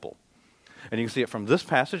disciple. And you can see it from this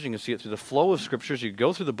passage. You can see it through the flow of scriptures. You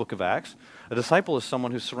go through the book of Acts. A disciple is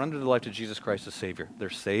someone who surrendered their life to Jesus Christ as Savior. They're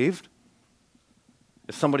saved.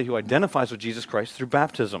 It's somebody who identifies with Jesus Christ through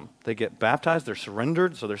baptism. They get baptized. They're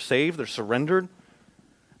surrendered. So they're saved. They're surrendered.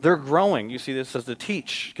 They're growing. You see this as to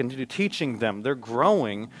teach, continue teaching them. They're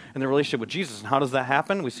growing in their relationship with Jesus. And how does that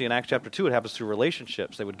happen? We see in Acts chapter 2, it happens through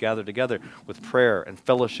relationships. They would gather together with prayer and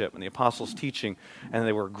fellowship and the apostles' teaching, and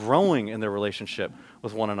they were growing in their relationship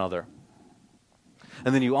with one another.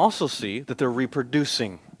 And then you also see that they're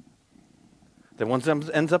reproducing. That what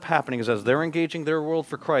ends up happening is as they're engaging their world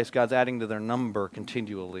for Christ, God's adding to their number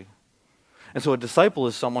continually. And so a disciple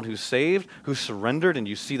is someone who's saved, who's surrendered, and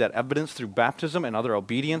you see that evidence through baptism and other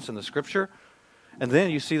obedience in the Scripture. And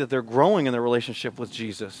then you see that they're growing in their relationship with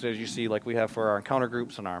Jesus, as you see like we have for our encounter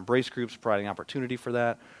groups and our embrace groups, providing opportunity for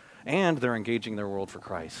that. And they're engaging their world for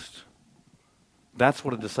Christ. That's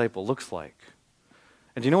what a disciple looks like.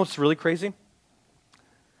 And do you know what's really crazy?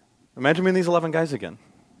 Imagine being these 11 guys again.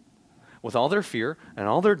 With all their fear and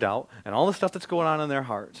all their doubt and all the stuff that's going on in their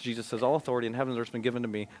hearts, Jesus says, all authority in heaven and earth has been given to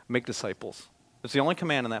me. Make disciples. It's the only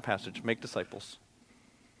command in that passage. Make disciples.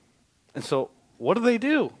 And so, what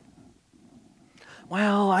do?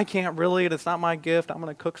 Well, I can't really, and it's not my gift. I'm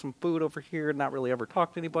going to cook some food over here and not really ever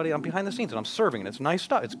talk to anybody. I'm behind the scenes and I'm serving, and it's nice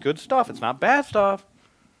stuff. It's good stuff. It's not bad stuff.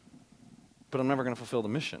 But I'm never going to fulfill the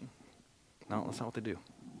mission. No, that's not what they do.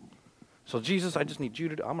 So Jesus, I just need you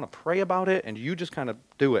to, I'm going to pray about it, and you just kind of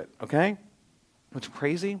do it, okay? What's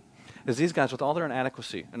crazy is these guys, with all their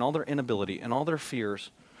inadequacy and all their inability and all their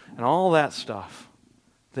fears and all that stuff,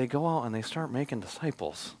 they go out and they start making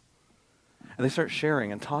disciples. And they start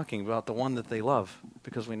sharing and talking about the one that they love,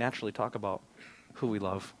 because we naturally talk about who we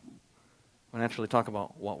love. We naturally talk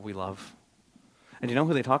about what we love. And you know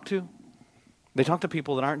who they talk to? They talk to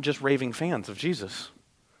people that aren't just raving fans of Jesus.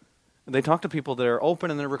 They talk to people that are open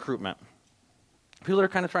in their recruitment. People that are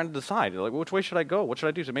kind of trying to decide, like, which way should I go? What should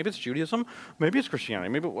I do? So maybe it's Judaism, maybe it's Christianity,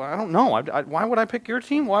 maybe, I don't know. Why would I pick your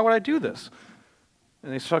team? Why would I do this?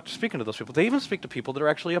 And they start speaking to those people. They even speak to people that are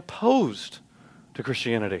actually opposed to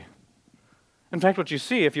Christianity. In fact, what you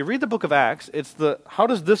see, if you read the book of Acts, it's how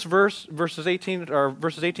does this verses 18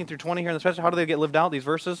 through 20 here in this passage, how do they get lived out, these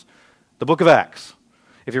verses? The book of Acts.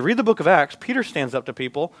 If you read the book of Acts, Peter stands up to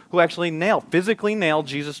people who actually physically nailed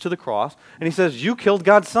Jesus to the cross, and he says, you killed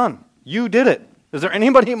God's son. You did it. Is there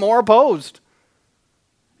anybody more opposed?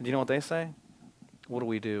 And do you know what they say? What do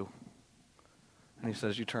we do? And he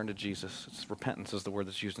says, you turn to Jesus. Repentance is the word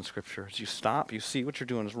that's used in Scripture. It's you stop, you see what you're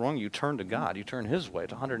doing is wrong, you turn to God. You turn his way.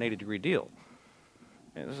 It's a 180-degree deal.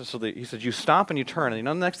 So he said, you stop and you turn. And you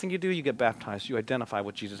know the next thing you do? You get baptized. You identify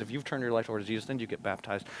with Jesus. If you've turned your life over to Jesus, then you get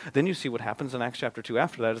baptized. Then you see what happens in Acts chapter 2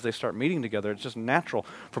 after that as they start meeting together. It's just natural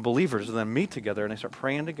for believers to then meet together, and they start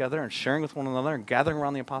praying together and sharing with one another and gathering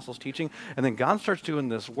around the apostles' teaching. And then God starts doing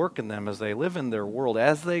this work in them as they live in their world,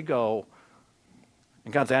 as they go.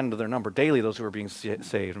 And God's adding to their number daily those who are being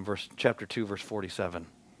saved in chapter 2, verse 47.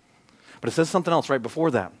 But it says something else right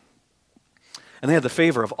before that. And they had the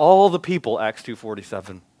favor of all the people, Acts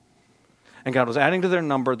 2:47. And God was adding to their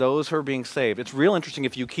number those who are being saved. It's real interesting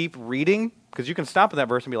if you keep reading, because you can stop at that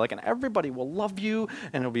verse and be like, and everybody will love you,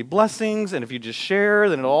 and it'll be blessings, and if you just share,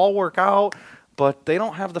 then it'll all work out. But they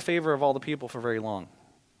don't have the favor of all the people for very long.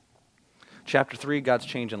 Chapter 3, God's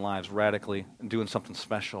changing lives radically and doing something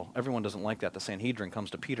special. Everyone doesn't like that. The Sanhedrin comes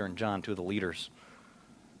to Peter and John, two of the leaders.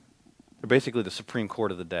 They're basically the Supreme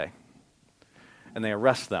Court of the day. And they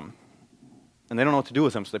arrest them. And they don't know what to do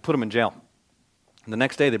with them, so they put them in jail. And the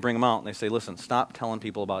next day they bring them out and they say, listen, stop telling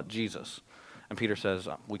people about Jesus. And Peter says,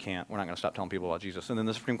 we can't. We're not going to stop telling people about Jesus. And then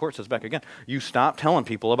the Supreme Court says back again, you stop telling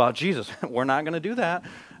people about Jesus. We're not going to do that.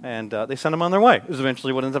 And they send them on their way. This is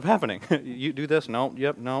eventually what ends up happening. You do this? No,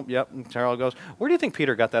 yep. And Charles goes, where do you think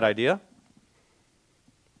Peter got that idea?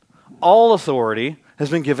 All authority has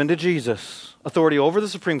been given to Jesus. Authority over the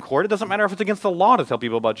Supreme Court. It doesn't matter if it's against the law to tell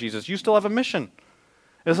people about Jesus. You still have a mission.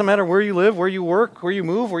 It doesn't matter where you live, where you work, where you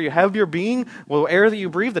move, where you have your being, the air that you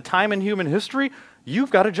breathe, the time in human history.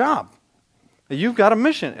 You've got a job. You've got a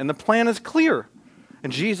mission, and the plan is clear.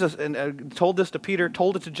 And Jesus told this to Peter,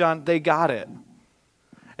 told it to John. They got it.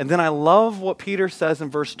 And then I love what Peter says in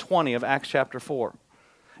verse 20 of Acts chapter 4.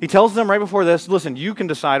 He tells them right before this, listen, you can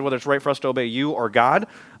decide whether it's right for us to obey you or God,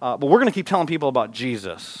 but we're going to keep telling people about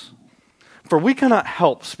Jesus. For we cannot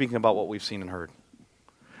help speaking about what we've seen and heard.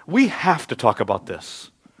 We have to talk about this.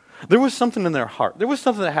 There was something in their heart. There was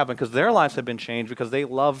something that happened because their lives had been changed because they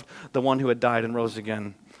loved the one who had died and rose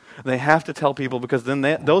again. They have to tell people because then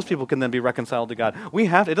those people can then be reconciled to God.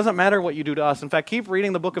 It doesn't matter what you do to us. In fact, keep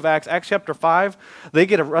reading the book of Acts. Acts chapter 5, they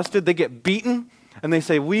get arrested, they get beaten, and they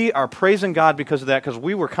say, we are praising God because of that, because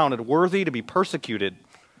we were counted worthy to be persecuted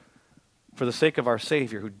for the sake of our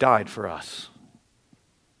Savior who died for us.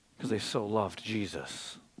 Because they so loved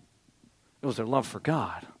Jesus. It was their love for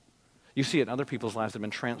God. You see it in other people's lives that have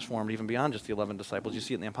been transformed even beyond just the 11 disciples. You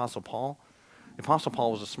see it in the Apostle Paul. The Apostle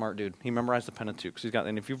Paul was a smart dude. He memorized the Pentateuch.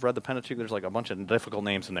 And if you've read the Pentateuch, there's like a bunch of difficult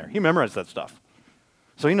names in there. He memorized that stuff.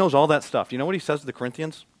 So he knows all that stuff. You know what he says to the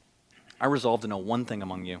Corinthians? I resolve to know one thing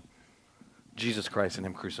among you. Jesus Christ and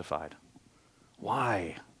him crucified.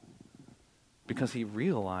 Why? Because he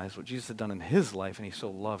realized what Jesus had done in his life, and he so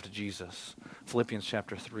loved Jesus. Philippians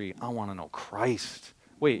chapter 3, I want to know Christ.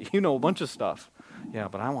 Wait, you know a bunch of stuff. Yeah,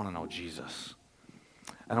 but I want to know Jesus.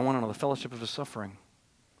 And I want to know the fellowship of his suffering.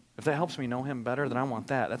 If that helps me know him better, then I want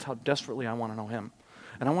that. That's how desperately I want to know him.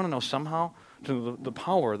 And I want to know somehow to the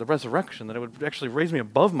power, the resurrection, that it would actually raise me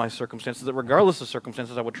above my circumstances, that regardless of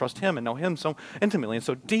circumstances, I would trust him and know him so intimately and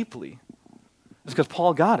so deeply. It's because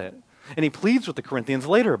Paul got it. And he pleads with the Corinthians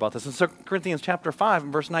later about this. In 2 Corinthians chapter 5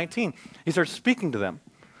 and verse 19, he starts speaking to them.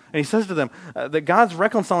 And he says to them that God's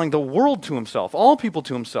reconciling the world to himself, all people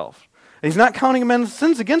to himself. And he's not counting men's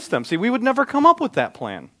sins against them. See, we would never come up with that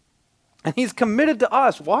plan. And he's committed to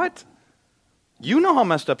us. What? You know how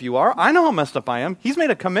messed up you are. I know how messed up I am. He's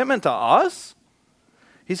made a commitment to us.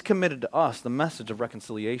 He's committed to us the message of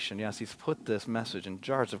reconciliation. Yes, he's put this message in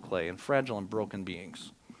jars of clay and fragile and broken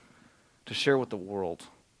beings to share with the world.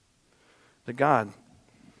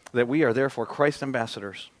 That we are therefore Christ's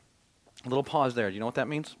ambassadors. A little pause there. Do you know what that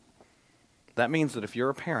means? That means that if you're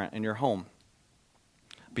a parent in your home,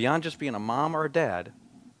 beyond just being a mom or a dad,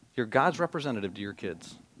 you're God's representative to your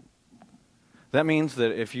kids. That means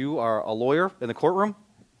that if you are a lawyer in the courtroom,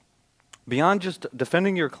 beyond just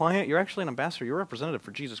defending your client, you're actually an ambassador. You're a representative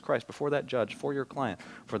for Jesus Christ before that judge, for your client,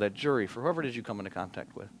 for that jury, for whoever it is you come into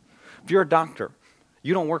contact with. If you're a doctor,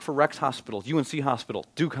 you don't work for Rex Hospital, UNC Hospital,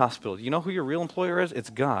 Duke Hospital. You know who your real employer is? It's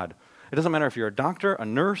God. It doesn't matter if you're a doctor, a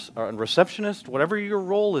nurse, or a receptionist, whatever your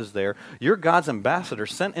role is there, you're God's ambassador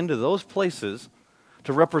sent into those places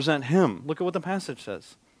to represent him. Look at what the passage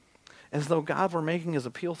says. As though God were making his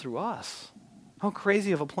appeal through us. How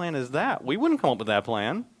crazy of a plan is that? We wouldn't come up with that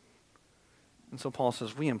plan. And so Paul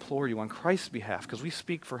says, we implore you on Christ's behalf, because we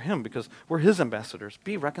speak for him, because we're his ambassadors.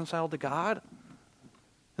 Be reconciled to God.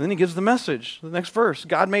 And then he gives the message, the next verse.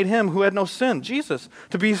 God made him who had no sin, Jesus,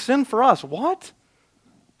 to be sin for us. What?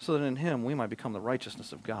 So that in him we might become the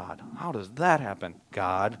righteousness of God. How does that happen?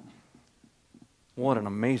 God. What an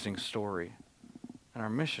amazing story. And our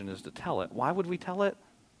mission is to tell it. Why would we tell it?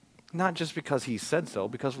 Not just because he said so,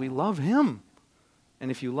 because we love him. And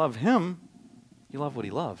if you love him, you love what he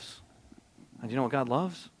loves. And you know what God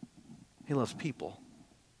loves? He loves people.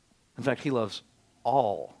 In fact, he loves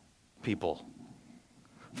all people.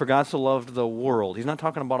 For God so loved the world. He's not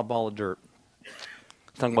talking about a ball of dirt.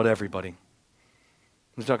 He's talking about everybody.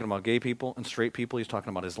 He's talking about gay people and straight people. He's talking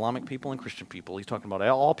about Islamic people and Christian people. He's talking about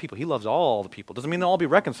all people. He loves all the people. Doesn't mean they'll all be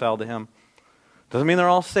reconciled to him. Doesn't mean they're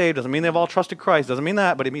all saved. Doesn't mean they've all trusted Christ. Doesn't mean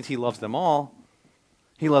that, but it means he loves them all.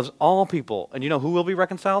 He loves all people. And you know who will be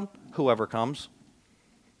reconciled? Whoever comes.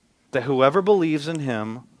 That whoever believes in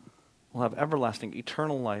him will have everlasting,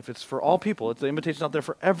 eternal life. It's for all people. It's the invitation out there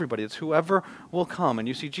for everybody. It's whoever will come. And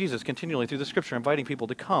you see Jesus continually through the scripture inviting people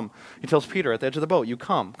to come. He tells Peter at the edge of the boat, you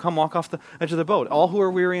come. Come walk off the edge of the boat. All who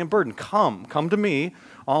are weary and burdened, come. Come to me.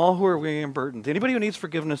 All who are weary and burdened. Anybody who needs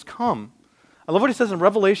forgiveness, come. I love what he says in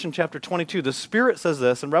Revelation chapter 22. The Spirit says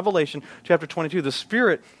this in Revelation chapter 22. The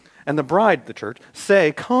Spirit and the bride, the church,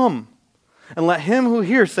 say, come. And let him who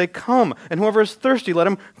hears say, come. And whoever is thirsty, let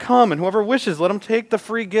him come. And whoever wishes, let him take the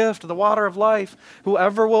free gift, the water of life.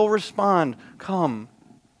 Whoever will respond, come.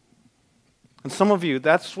 And some of you,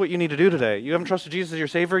 that's what you need to do today. You haven't trusted Jesus as your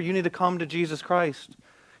Savior, you need to come to Jesus Christ.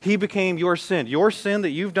 He became your sin. Your sin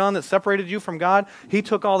that you've done that separated you from God, he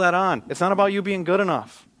took all that on. It's not about you being good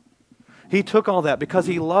enough. He took all that because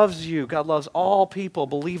he loves you. God loves all people.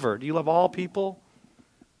 Believer, do you love all people?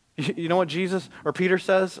 You know what Jesus or Peter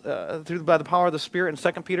says by the power of the Spirit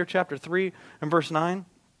in 2 Peter chapter 3 and verse 9?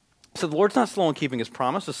 He said, the Lord's not slow in keeping his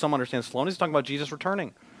promise, as some understand slowness. He's talking about Jesus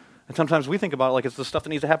returning. And sometimes we think about it like it's the stuff that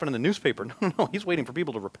needs to happen in the newspaper. No, he's waiting for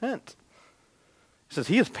people to repent. He says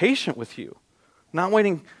he is patient with you, not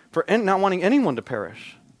wanting anyone to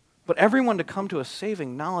perish, but everyone to come to a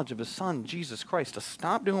saving knowledge of his Son, Jesus Christ, to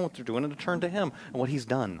stop doing what they're doing and to turn to him and what he's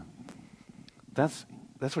done. That's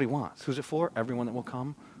what he wants. Who's it for? Everyone that will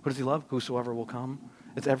come. Who does he love? Whosoever will come.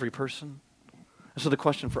 It's every person. And so the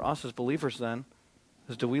question for us as believers then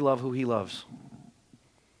is, do we love who he loves?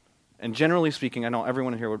 And generally speaking, I know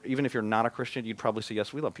everyone in here, even if you're not a Christian, you'd probably say,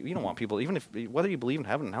 yes, we love people. You don't want people, even if, whether you believe in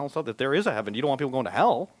heaven and hell and stuff, that there is a heaven, you don't want people going to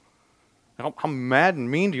hell. How mad and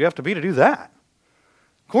mean do you have to be to do that?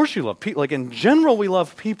 Of course you love people. Like in general, we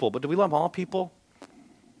love people, but do we love all people? Do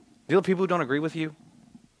you love people who don't agree with you?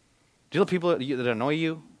 Do you love people that annoy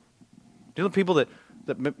you? Do you love people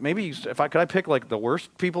that maybe, could I pick like the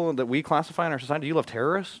worst people that we classify in our society? Do you love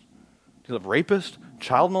terrorists? Do you love rapists?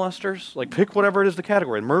 Child molesters? Like pick whatever it is the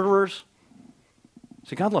category. Murderers?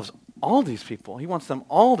 See, God loves all these people. He wants them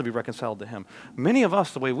all to be reconciled to him. Many of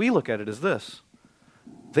us, the way we look at it is this.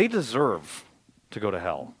 They deserve to go to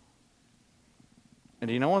hell. And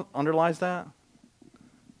do you know what underlies that?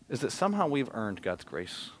 Is that somehow we've earned God's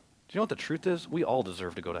grace. Do you know what the truth is? We all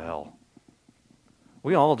deserve to go to hell.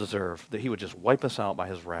 We all deserve that he would just wipe us out by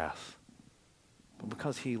his wrath. But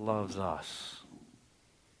because he loves us,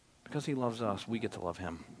 we get to love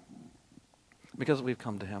him. Because we've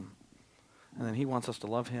come to him. And then he wants us to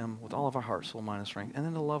love him with all of our heart, soul, mind, and strength. And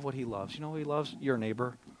then to love what he loves. You know who he loves? Your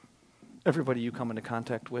neighbor. Everybody you come into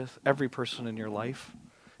contact with. Every person in your life.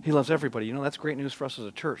 He loves everybody. You know, that's great news for us as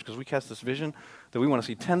a church because we cast this vision that we want to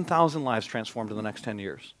see 10,000 lives transformed in the next 10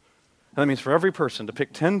 years. And that means for every person to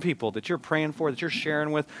pick 10 people that you're praying for, that you're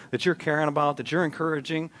sharing with, that you're caring about, that you're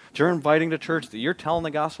encouraging, that you're inviting to church, that you're telling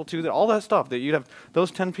the gospel to, that all that stuff, that you'd have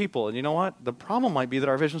those 10 people. And you know what? The problem might be that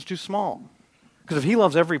our vision's too small. Because if he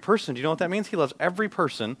loves every person, do you know what that means? He loves every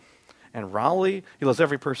person in Raleigh. He loves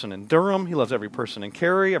every person in Durham. He loves every person in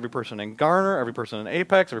Cary, every person in Garner, every person in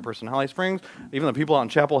Apex, every person in Holly Springs, even the people out in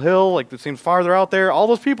Chapel Hill, like that seems farther out there. All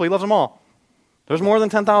those people, he loves them all. There's more than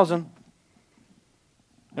 10,000.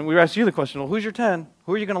 And we ask you the question, well, who's your 10?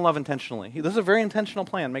 Who are you going to love intentionally? This is a very intentional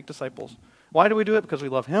plan, make disciples. Why do we do it? Because we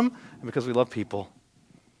love him and because we love people.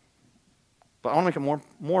 But I want to make it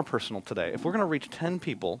more personal today. If we're going to reach 10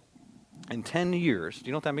 people in 10 years, do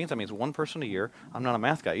you know what that means? That means one person a year. I'm not a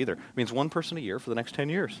math guy either. It means one person a year for the next 10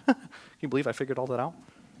 years. Can you believe I figured all that out?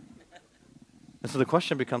 And so the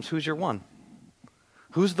question becomes, who's your one?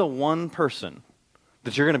 Who's the one person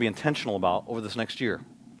that you're going to be intentional about over this next year?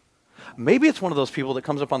 Maybe it's one of those people that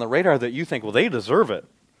comes up on the radar that you think, well, they deserve it.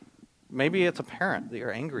 Maybe it's a parent that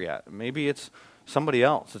you're angry at. Maybe it's somebody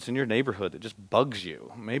else that's in your neighborhood that just bugs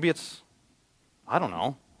you. Maybe it's, I don't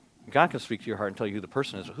know. God can speak to your heart and tell you who the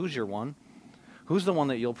person is. But who's your one? Who's the one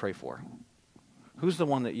that you'll pray for? Who's the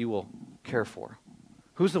one that you will care for?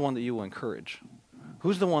 Who's the one that you will encourage?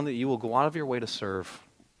 Who's the one that you will go out of your way to serve?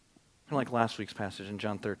 Kind of like last week's passage in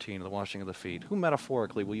John 13, the washing of the feet. Who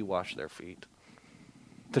metaphorically will you wash their feet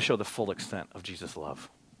to show the full extent of Jesus' love?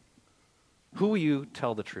 Who will you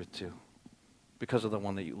tell the truth to because of the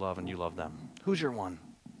one that you love and you love them? Who's your one?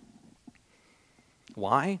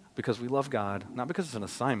 Why? Because we love God, not because it's an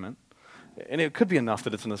assignment. And it could be enough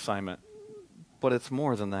that it's an assignment, but it's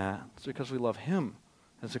more than that. It's because we love him.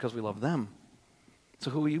 It's because we love them.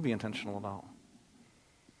 So who will you be intentional about?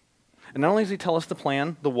 And not only does he tell us the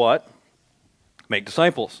plan, the what, make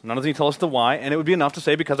disciples. None does he tell us the why, and it would be enough to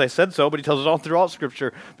say because I said so, but he tells us all throughout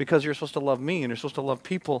Scripture because you're supposed to love me and you're supposed to love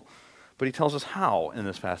people. But he tells us how in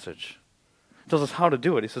this passage. He tells us how to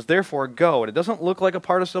do it. He says, therefore, go. And it doesn't look like a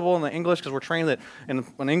participle in the English because we're trained that in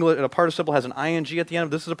English, a participle has an ing at the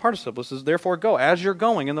end. This is a participle. This is therefore go. As you're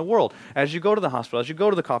going in the world, as you go to the hospital, as you go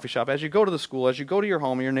to the coffee shop, as you go to the school, as you go to your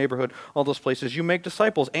home, your neighborhood, all those places, you make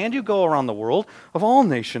disciples and you go around the world of all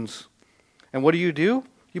nations. And what do?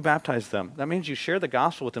 You baptize them. That means you share the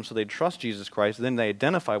gospel with them so they trust Jesus Christ, then they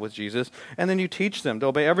identify with Jesus, and then you teach them to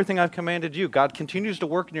obey everything I've commanded you. God continues to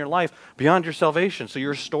work in your life beyond your salvation. So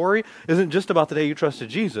your story isn't just about the day you trusted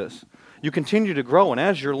Jesus. You continue to grow, and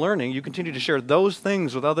as you're learning, you continue to share those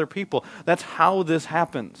things with other people. That's how this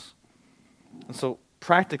happens. And so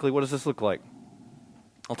practically, what does this look like?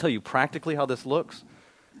 I'll tell you practically how this looks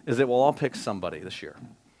is that we'll all pick somebody this year.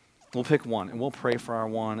 We'll pick one, and we'll pray for our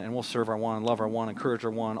one, and we'll serve our one, love our one, encourage our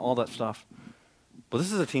one, all that stuff. But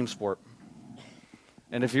this is a team sport.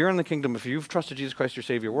 And if you're in the kingdom, if you've trusted Jesus Christ your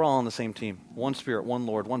Savior, we're all on the same team. One Spirit, one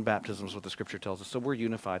Lord, one baptism is what the Scripture tells us. So we're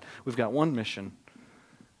unified. We've got one mission.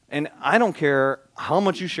 And I don't care how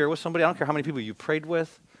much you share with somebody. I don't care how many people you prayed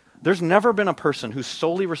with. There's never been a person who's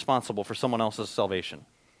solely responsible for someone else's salvation.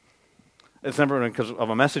 It's never been because of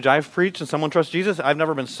a message I've preached and someone trusts Jesus. I've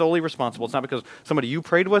never been solely responsible. It's not because somebody you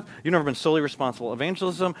prayed with. You've never been solely responsible.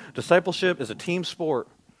 Evangelism, discipleship is a team sport.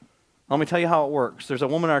 Let me tell you how it works. There's a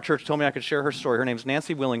woman in our church who told me I could share her story. Her name's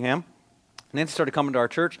Nancy Willingham. Nancy started coming to our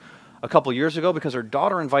church a couple years ago because her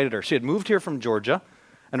daughter invited her. She had moved here from Georgia,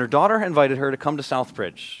 and her daughter invited her to come to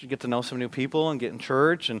Southbridge. She get to know some new people and get in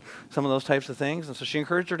church and some of those types of things. And so she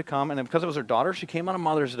encouraged her to come. And because it was her daughter, she came on a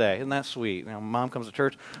Mother's Day. Isn't that sweet? You know, mom comes to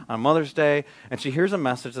church on Mother's Day, and she hears a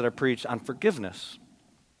message that I preached on forgiveness.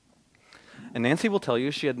 And Nancy will tell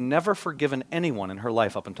you she had never forgiven anyone in her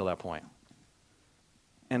life up until that point.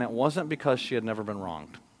 And it wasn't because she had never been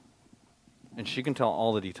wronged. And she can tell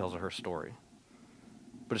all the details of her story.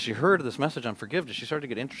 But as she heard this message on forgiveness, she started to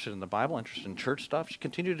get interested in the Bible, interested in church stuff. She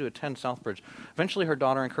continued to attend Southbridge. Eventually, her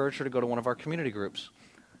daughter encouraged her to go to one of our community groups.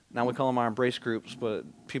 Now we call them our embrace groups, but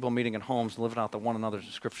people meeting in homes, living out the one another's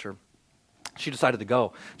scripture. She decided to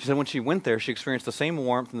go. She said when she went there, she experienced the same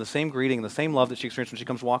warmth and the same greeting and the same love that she experienced when she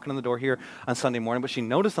comes walking in the door here on Sunday morning. But she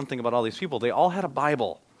noticed something about all these people. They all had a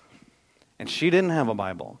Bible, and she didn't have a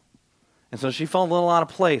Bible. And so she felt a little out of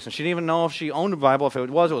place, and she didn't even know if she owned a Bible. If it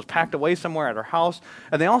was packed away somewhere at her house.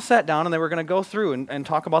 And they all sat down, and they were going to go through and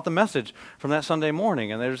talk about the message from that Sunday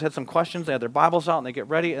morning. And they just had some questions. They had their Bibles out, and they get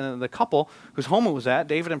ready. And then the couple whose home it was at,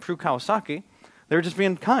 David and Prue Kawasaki, they were just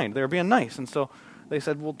being kind. They were being nice. And so they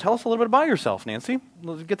said, well, tell us a little bit about yourself, Nancy.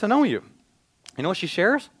 Let's get to know you. You know what she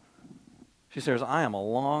shares? She says, I am a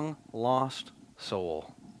long lost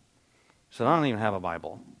soul. She said, I don't even have a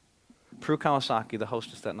Bible. Prue Kawasaki, the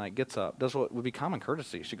hostess that night, gets up, does what would be common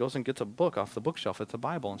courtesy. She goes and gets a book off the bookshelf. It's a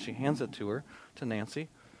Bible, and she hands it to her, to Nancy.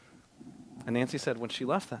 And Nancy said when she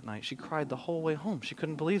left that night, she cried the whole way home. She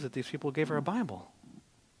couldn't believe that these people gave her a Bible.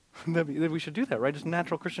 That we should do that, right? Just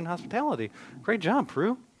natural Christian hospitality. Great job,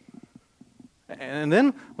 Prue. And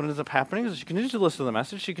then what ends up happening is she continues to listen to the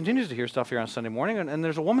message. She continues to hear stuff here on Sunday morning. And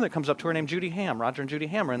there's a woman that comes up to her named Judy Ham. Roger and Judy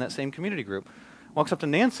Ham are in that same community group. Walks up to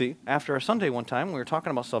Nancy after a Sunday one time. We were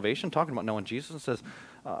talking about salvation, talking about knowing Jesus, and says,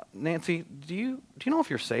 Nancy, do you know if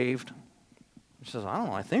you're saved? She says, I don't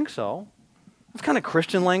know, I think so. It's kind of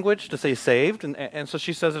Christian language to say saved, and so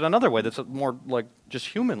she says it another way that's more like just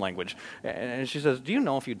human language. And she says, do you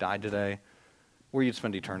know if you died today, where you'd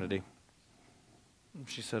spend eternity? And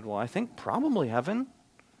she said, well, I think probably heaven.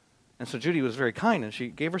 And so Judy was very kind, and she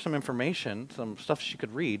gave her some information, some stuff she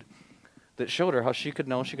could read, that showed her how she could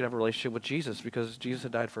know she could have a relationship with Jesus because Jesus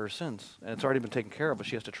had died for her sins. And it's already been taken care of, but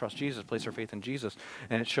she has to trust Jesus, place her faith in Jesus.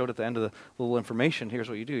 And it showed at the end of the little information, here's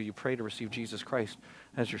what you do. You pray to receive Jesus Christ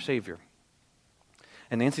as your Savior.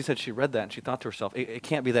 And Nancy said she read that and she thought to herself, it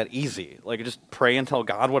can't be that easy. Like, just pray and tell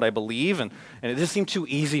God what I believe. And it just seemed too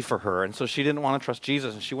easy for her. And so she didn't want to trust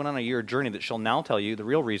Jesus. And she went on a year journey that she'll now tell you the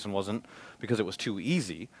real reason wasn't because it was too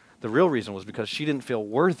easy. The real reason was because she didn't feel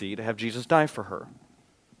worthy to have Jesus die for her.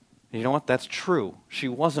 And you know what? That's true. She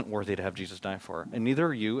wasn't worthy to have Jesus die for her. And neither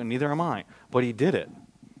are you and neither am I. But he did it.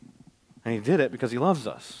 And he did it because he loves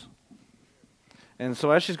us. And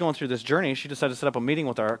so as she's going through this journey, she decided to set up a meeting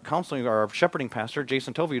with our counseling, our shepherding pastor,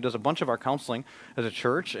 Jason Tovey, who does a bunch of our counseling as a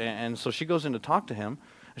church. And so she goes in to talk to him.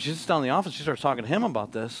 And she sits down in the office. She starts talking to him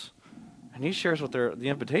about this. And he shares with her the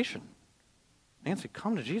invitation. Nancy,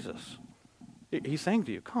 come to Jesus. He's saying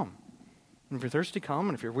to you, come. And if you're thirsty, come.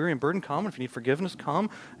 And if you're weary and burdened, come. And if you need forgiveness, come.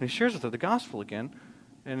 And he shares with her the gospel again.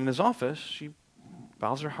 And in his office, she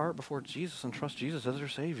bows her heart before Jesus and trusts Jesus as her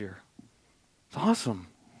Savior. It's awesome.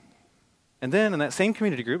 And then in that same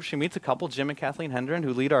community group, she meets a couple, Jim and Kathleen Hendren,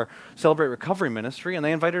 who lead our Celebrate Recovery ministry, and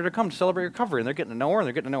they invited her to come to Celebrate Recovery. And they're getting to know her, and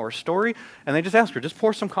they're getting to know her story. And they just asked her, just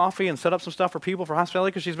pour some coffee and set up some stuff for people for hospitality,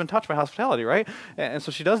 because she's been touched by hospitality, right? And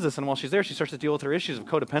so she does this, and while she's there, she starts to deal with her issues of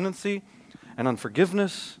codependency and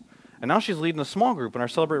unforgiveness. And now she's leading a small group in our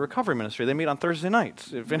Celebrate Recovery ministry. They meet on Thursday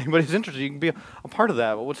nights. If anybody's interested, you can be a part of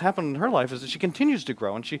that. But what's happened in her life is that she continues to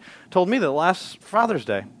grow. And she told me that last Father's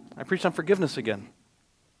Day, I preached on forgiveness again.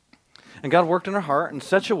 And God worked in her heart in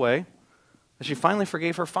such a way that she finally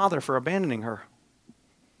forgave her father for abandoning her.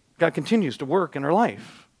 God continues to work in her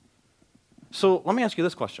life. So let me ask you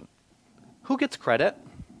this question. Who gets credit?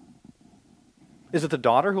 Is it the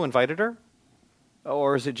daughter who invited her?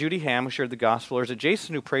 Or is it Judy Ham who shared the gospel? Or is it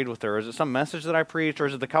Jason who prayed with her? Or is it some message that I preached? Or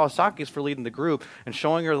is it the Kawasaki's for leading the group and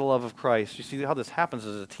showing her the love of Christ? You see how this happens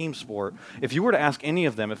as a team sport. If you were to ask any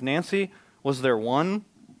of them, if Nancy was their one,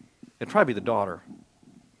 it'd probably be the daughter.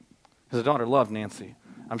 Because the daughter loved Nancy.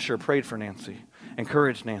 I'm sure prayed for Nancy,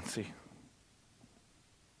 encouraged Nancy.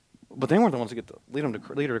 But they weren't the ones that get to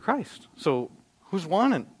lead her to Christ. So who's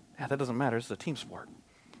one? And that doesn't matter. It's a team sport.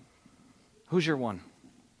 Who's your one?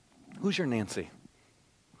 Who's your Nancy?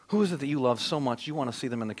 Who is it that you love so much you want to see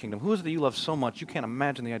them in the kingdom? Who is it that you love so much you can't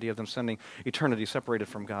imagine the idea of them spending eternity separated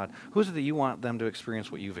from God? Who is it that you want them to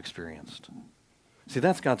experience what you've experienced? See,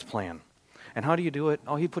 that's God's plan. And how do you do it?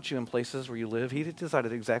 Oh, he put you in places where you live. He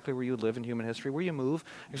decided exactly where you live in human history, where you move,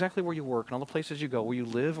 exactly where you work, and all the places you go, where you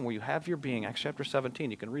live and where you have your being. Acts chapter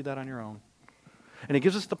 17, you can read that on your own. And he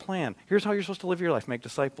gives us the plan. Here's how you're supposed to live your life, make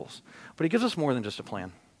disciples. But he gives us more than just a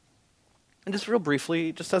plan. And just real briefly,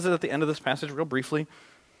 he just says it at the end of this passage real briefly.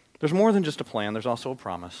 There's more than just a plan. There's also a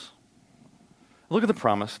promise. Look at the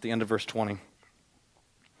promise at the end of verse 20.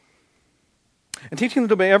 And teaching them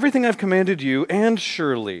to obey everything I've commanded you, and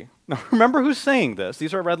surely. Now remember who's saying this.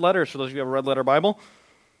 These are red letters for those of you who have a red letter Bible.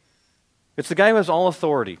 It's the guy who has all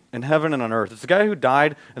authority in heaven and on earth. It's the guy who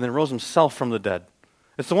died and then rose himself from the dead.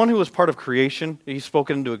 It's the one who was part of creation. He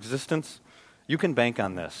spoke it into existence. You can bank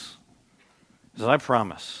on this. He says, I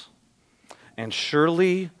promise. And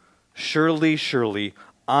surely, surely, surely,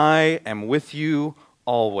 I am with you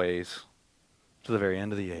always to the very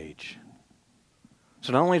end of the age.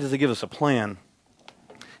 So not only does he give us a plan,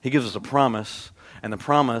 he gives us a promise, and the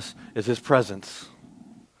promise is his presence.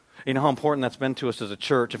 You know how important that's been to us as a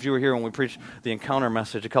church. If you were here when we preached the encounter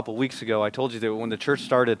message a couple weeks ago, I told you that when the church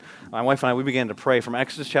started, my wife and I, we began to pray from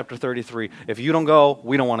Exodus chapter 33. If you don't go,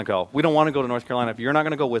 we don't want to go. We don't want to go to North Carolina. If you're not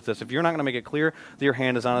going to go with us, if you're not going to make it clear that your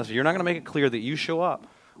hand is on us, if you're not going to make it clear that you show up,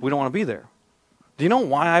 we don't want to be there. Do you know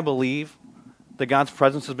why I believe that God's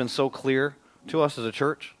presence has been so clear to us as a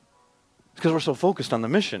church? It's because we're so focused on the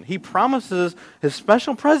mission. He promises his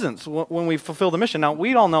special presence when we fulfill the mission. Now,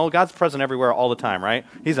 we all know God's present everywhere all the time, right?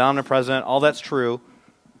 He's omnipresent. All that's true.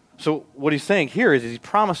 So what he's saying here is he's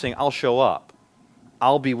promising, I'll show up.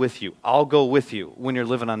 I'll be with you. I'll go with you when you're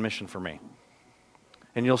living on mission for me.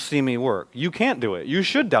 And you'll see me work. You can't do it. You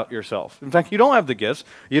should doubt yourself. In fact, you don't have the gifts.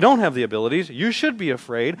 You don't have the abilities. You should be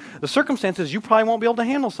afraid. The circumstances, you probably won't be able to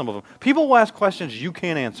handle some of them. People will ask questions you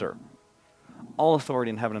can't answer. All authority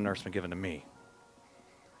in heaven and earth has been given to me.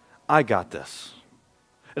 I got this.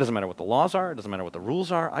 It doesn't matter what the laws are. It doesn't matter what the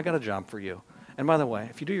rules are. I got a job for you. And by the way,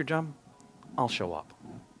 if you do your job, I'll show up.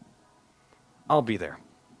 I'll be there.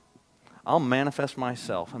 I'll manifest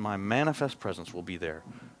myself, and my manifest presence will be there.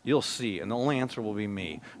 You'll see, and the only answer will be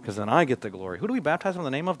me, because then I get the glory. Who do we baptize in the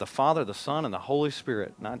name of? The Father, the Son, and the Holy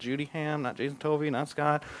Spirit. Not Judy Ham, not Jason Tovey, not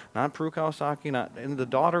Scott, not Prue Kawasaki, not and the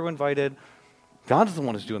daughter who invited. God's the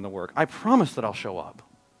one who's doing the work. I promise that I'll show up.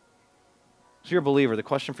 So you're a believer. The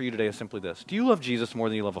question for you today is simply this. Do you love Jesus more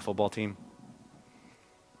than you love a football team?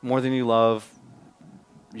 More than you love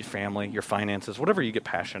your family, your finances, whatever you get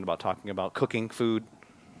passionate about talking about, cooking, food?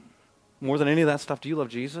 More than any of that stuff, do you love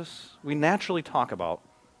Jesus? We naturally talk about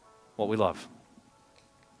what we love.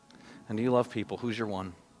 And do you love people? Who's your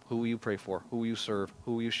one? Who will you pray for? Who will you serve?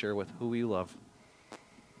 Who will you share with? Who will you love?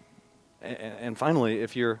 And finally,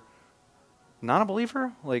 if you're not a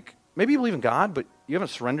believer, like maybe you believe in God, but you haven't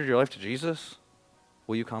surrendered your life to Jesus,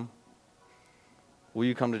 will you come? Will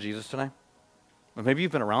you come to Jesus today? Or maybe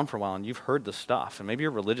you've been around for a while and you've heard this stuff, and maybe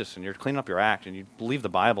you're religious and you're cleaning up your act and you believe the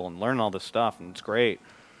Bible and learn all this stuff, and it's great.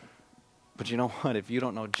 But you know what? If you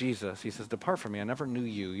don't know Jesus, he says, depart from me. I never knew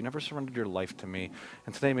you. You never surrendered your life to me.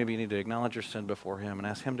 And today maybe you need to acknowledge your sin before him and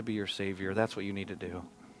ask him to be your Savior. That's what you need to do.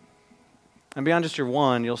 And beyond just your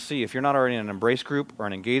one, you'll see if you're not already in an embrace group or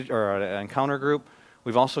an engage or an encounter group,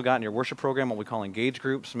 we've also got in your worship program what we call engage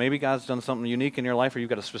groups. Maybe God's done something unique in your life, or you've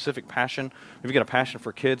got a specific passion. Maybe you've got a passion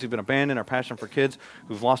for kids who've been abandoned, or a passion for kids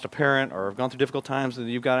who've lost a parent or have gone through difficult times, and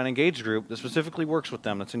you've got an engage group that specifically works with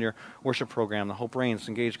them. That's in your worship program, the Hope Reigns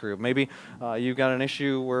engage group. Maybe you've got an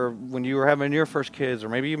issue where when you were having your first kids, or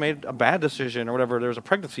maybe you made a bad decision or whatever, there was a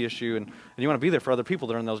pregnancy issue, and you want to be there for other people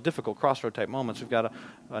that are in those difficult crossroad type moments. We've got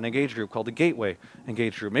an engage group called the Gateway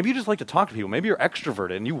engage group. Maybe you just like to talk to people. Maybe you're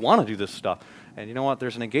extroverted and you want to do this stuff. And you know what?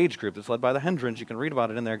 There's an engage group that's led by the Hendrons. You can read about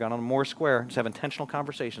it in there. Gone on Moore Square. Just have intentional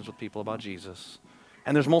conversations with people about Jesus.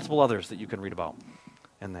 And there's multiple others that you can read about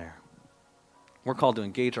in there. We're called to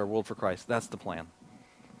engage our world for Christ. That's the plan.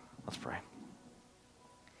 Let's pray.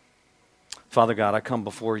 Father God, I come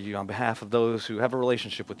before you on behalf of those who have a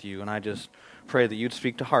relationship with you, and I just pray that you'd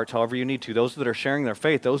speak to hearts however you need to. Those that are sharing their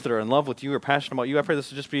faith, those that are in love with you or passionate about you, I pray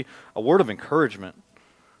this would just be a word of encouragement.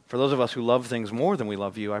 For those of us who love things more than we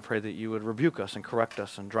love you, I pray that you would rebuke us and correct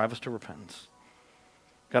us and drive us to repentance.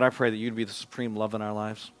 God, I pray that you'd be the supreme love in our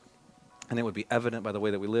lives, and it would be evident by the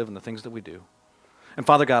way that we live and the things that we do. And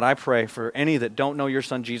Father God, I pray for any that don't know your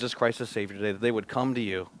Son, Jesus Christ as Savior today, that they would come to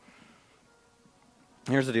you.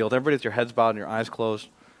 Here's the deal. With everybody with your heads bowed and your eyes closed,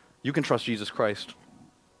 you can trust Jesus Christ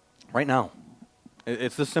right now.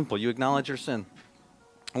 It's this simple. You acknowledge your sin.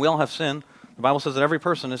 We all have sin. The Bible says that every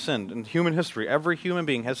person has sinned. In human history, every human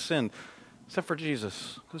being has sinned except for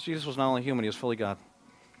Jesus, because Jesus was not only human, he was fully God.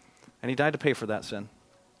 And he died to pay for that sin.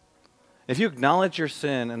 If you acknowledge your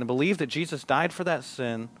sin and believe that Jesus died for that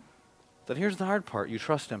sin, then here's the hard part. You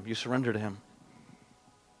trust him. You surrender to him.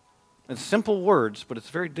 It's simple words, but it's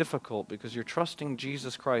very difficult because you're trusting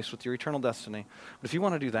Jesus Christ with your eternal destiny. But if you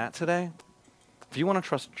want to do that today, if you want to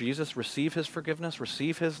trust Jesus, receive his forgiveness,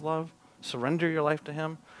 receive his love, surrender your life to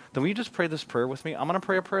him, then will you just pray this prayer with me? I'm going to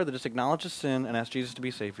pray a prayer that just acknowledges sin and asks Jesus to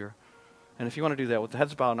be Savior. And if you want to do that with the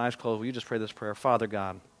heads bowed and eyes closed, will you just pray this prayer? Father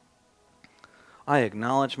God, I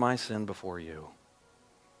acknowledge my sin before you.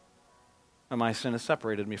 And my sin has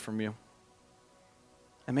separated me from you.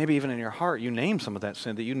 And maybe even in your heart, you name some of that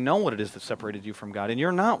sin, that you know what it is that separated you from God. And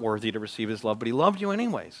you're not worthy to receive his love, but he loved you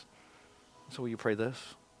anyways. So will you pray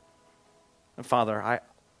this? And Father,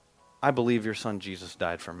 I believe your son Jesus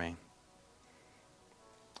died for me.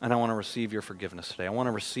 And I want to receive your forgiveness today. I want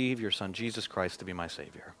to receive your son Jesus Christ to be my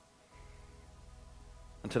Savior.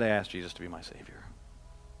 And today I ask Jesus to be my Savior.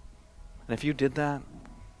 And if you did that,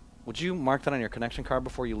 would you mark that on your connection card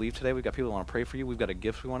before you leave today? We've got people who want to pray for you. We've got a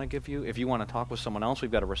gift we want to give you. If you want to talk with someone else,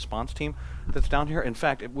 we've got a response team that's down here. In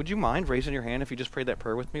fact, would you mind raising your hand if you just prayed that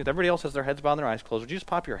prayer with me? If everybody else has their heads bowed and their eyes closed, would you just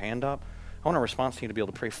pop your hand up? I want a response team to be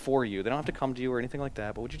able to pray for you. They don't have to come to you or anything like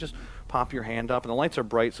that, but would you just pop your hand up? And the lights are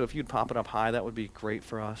bright, so if you'd pop it up high, that would be great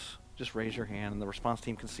for us. Just raise your hand, and the response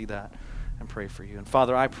team can see that and pray for you. And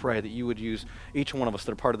Father, I pray that you would use each one of us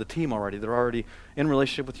that are part of the team already, that are already in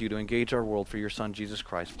relationship with you, to engage our world for your son, Jesus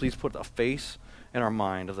Christ. Please put a face in our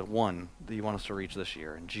mind of the one that you want us to reach this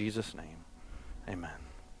year. In Jesus' name, amen.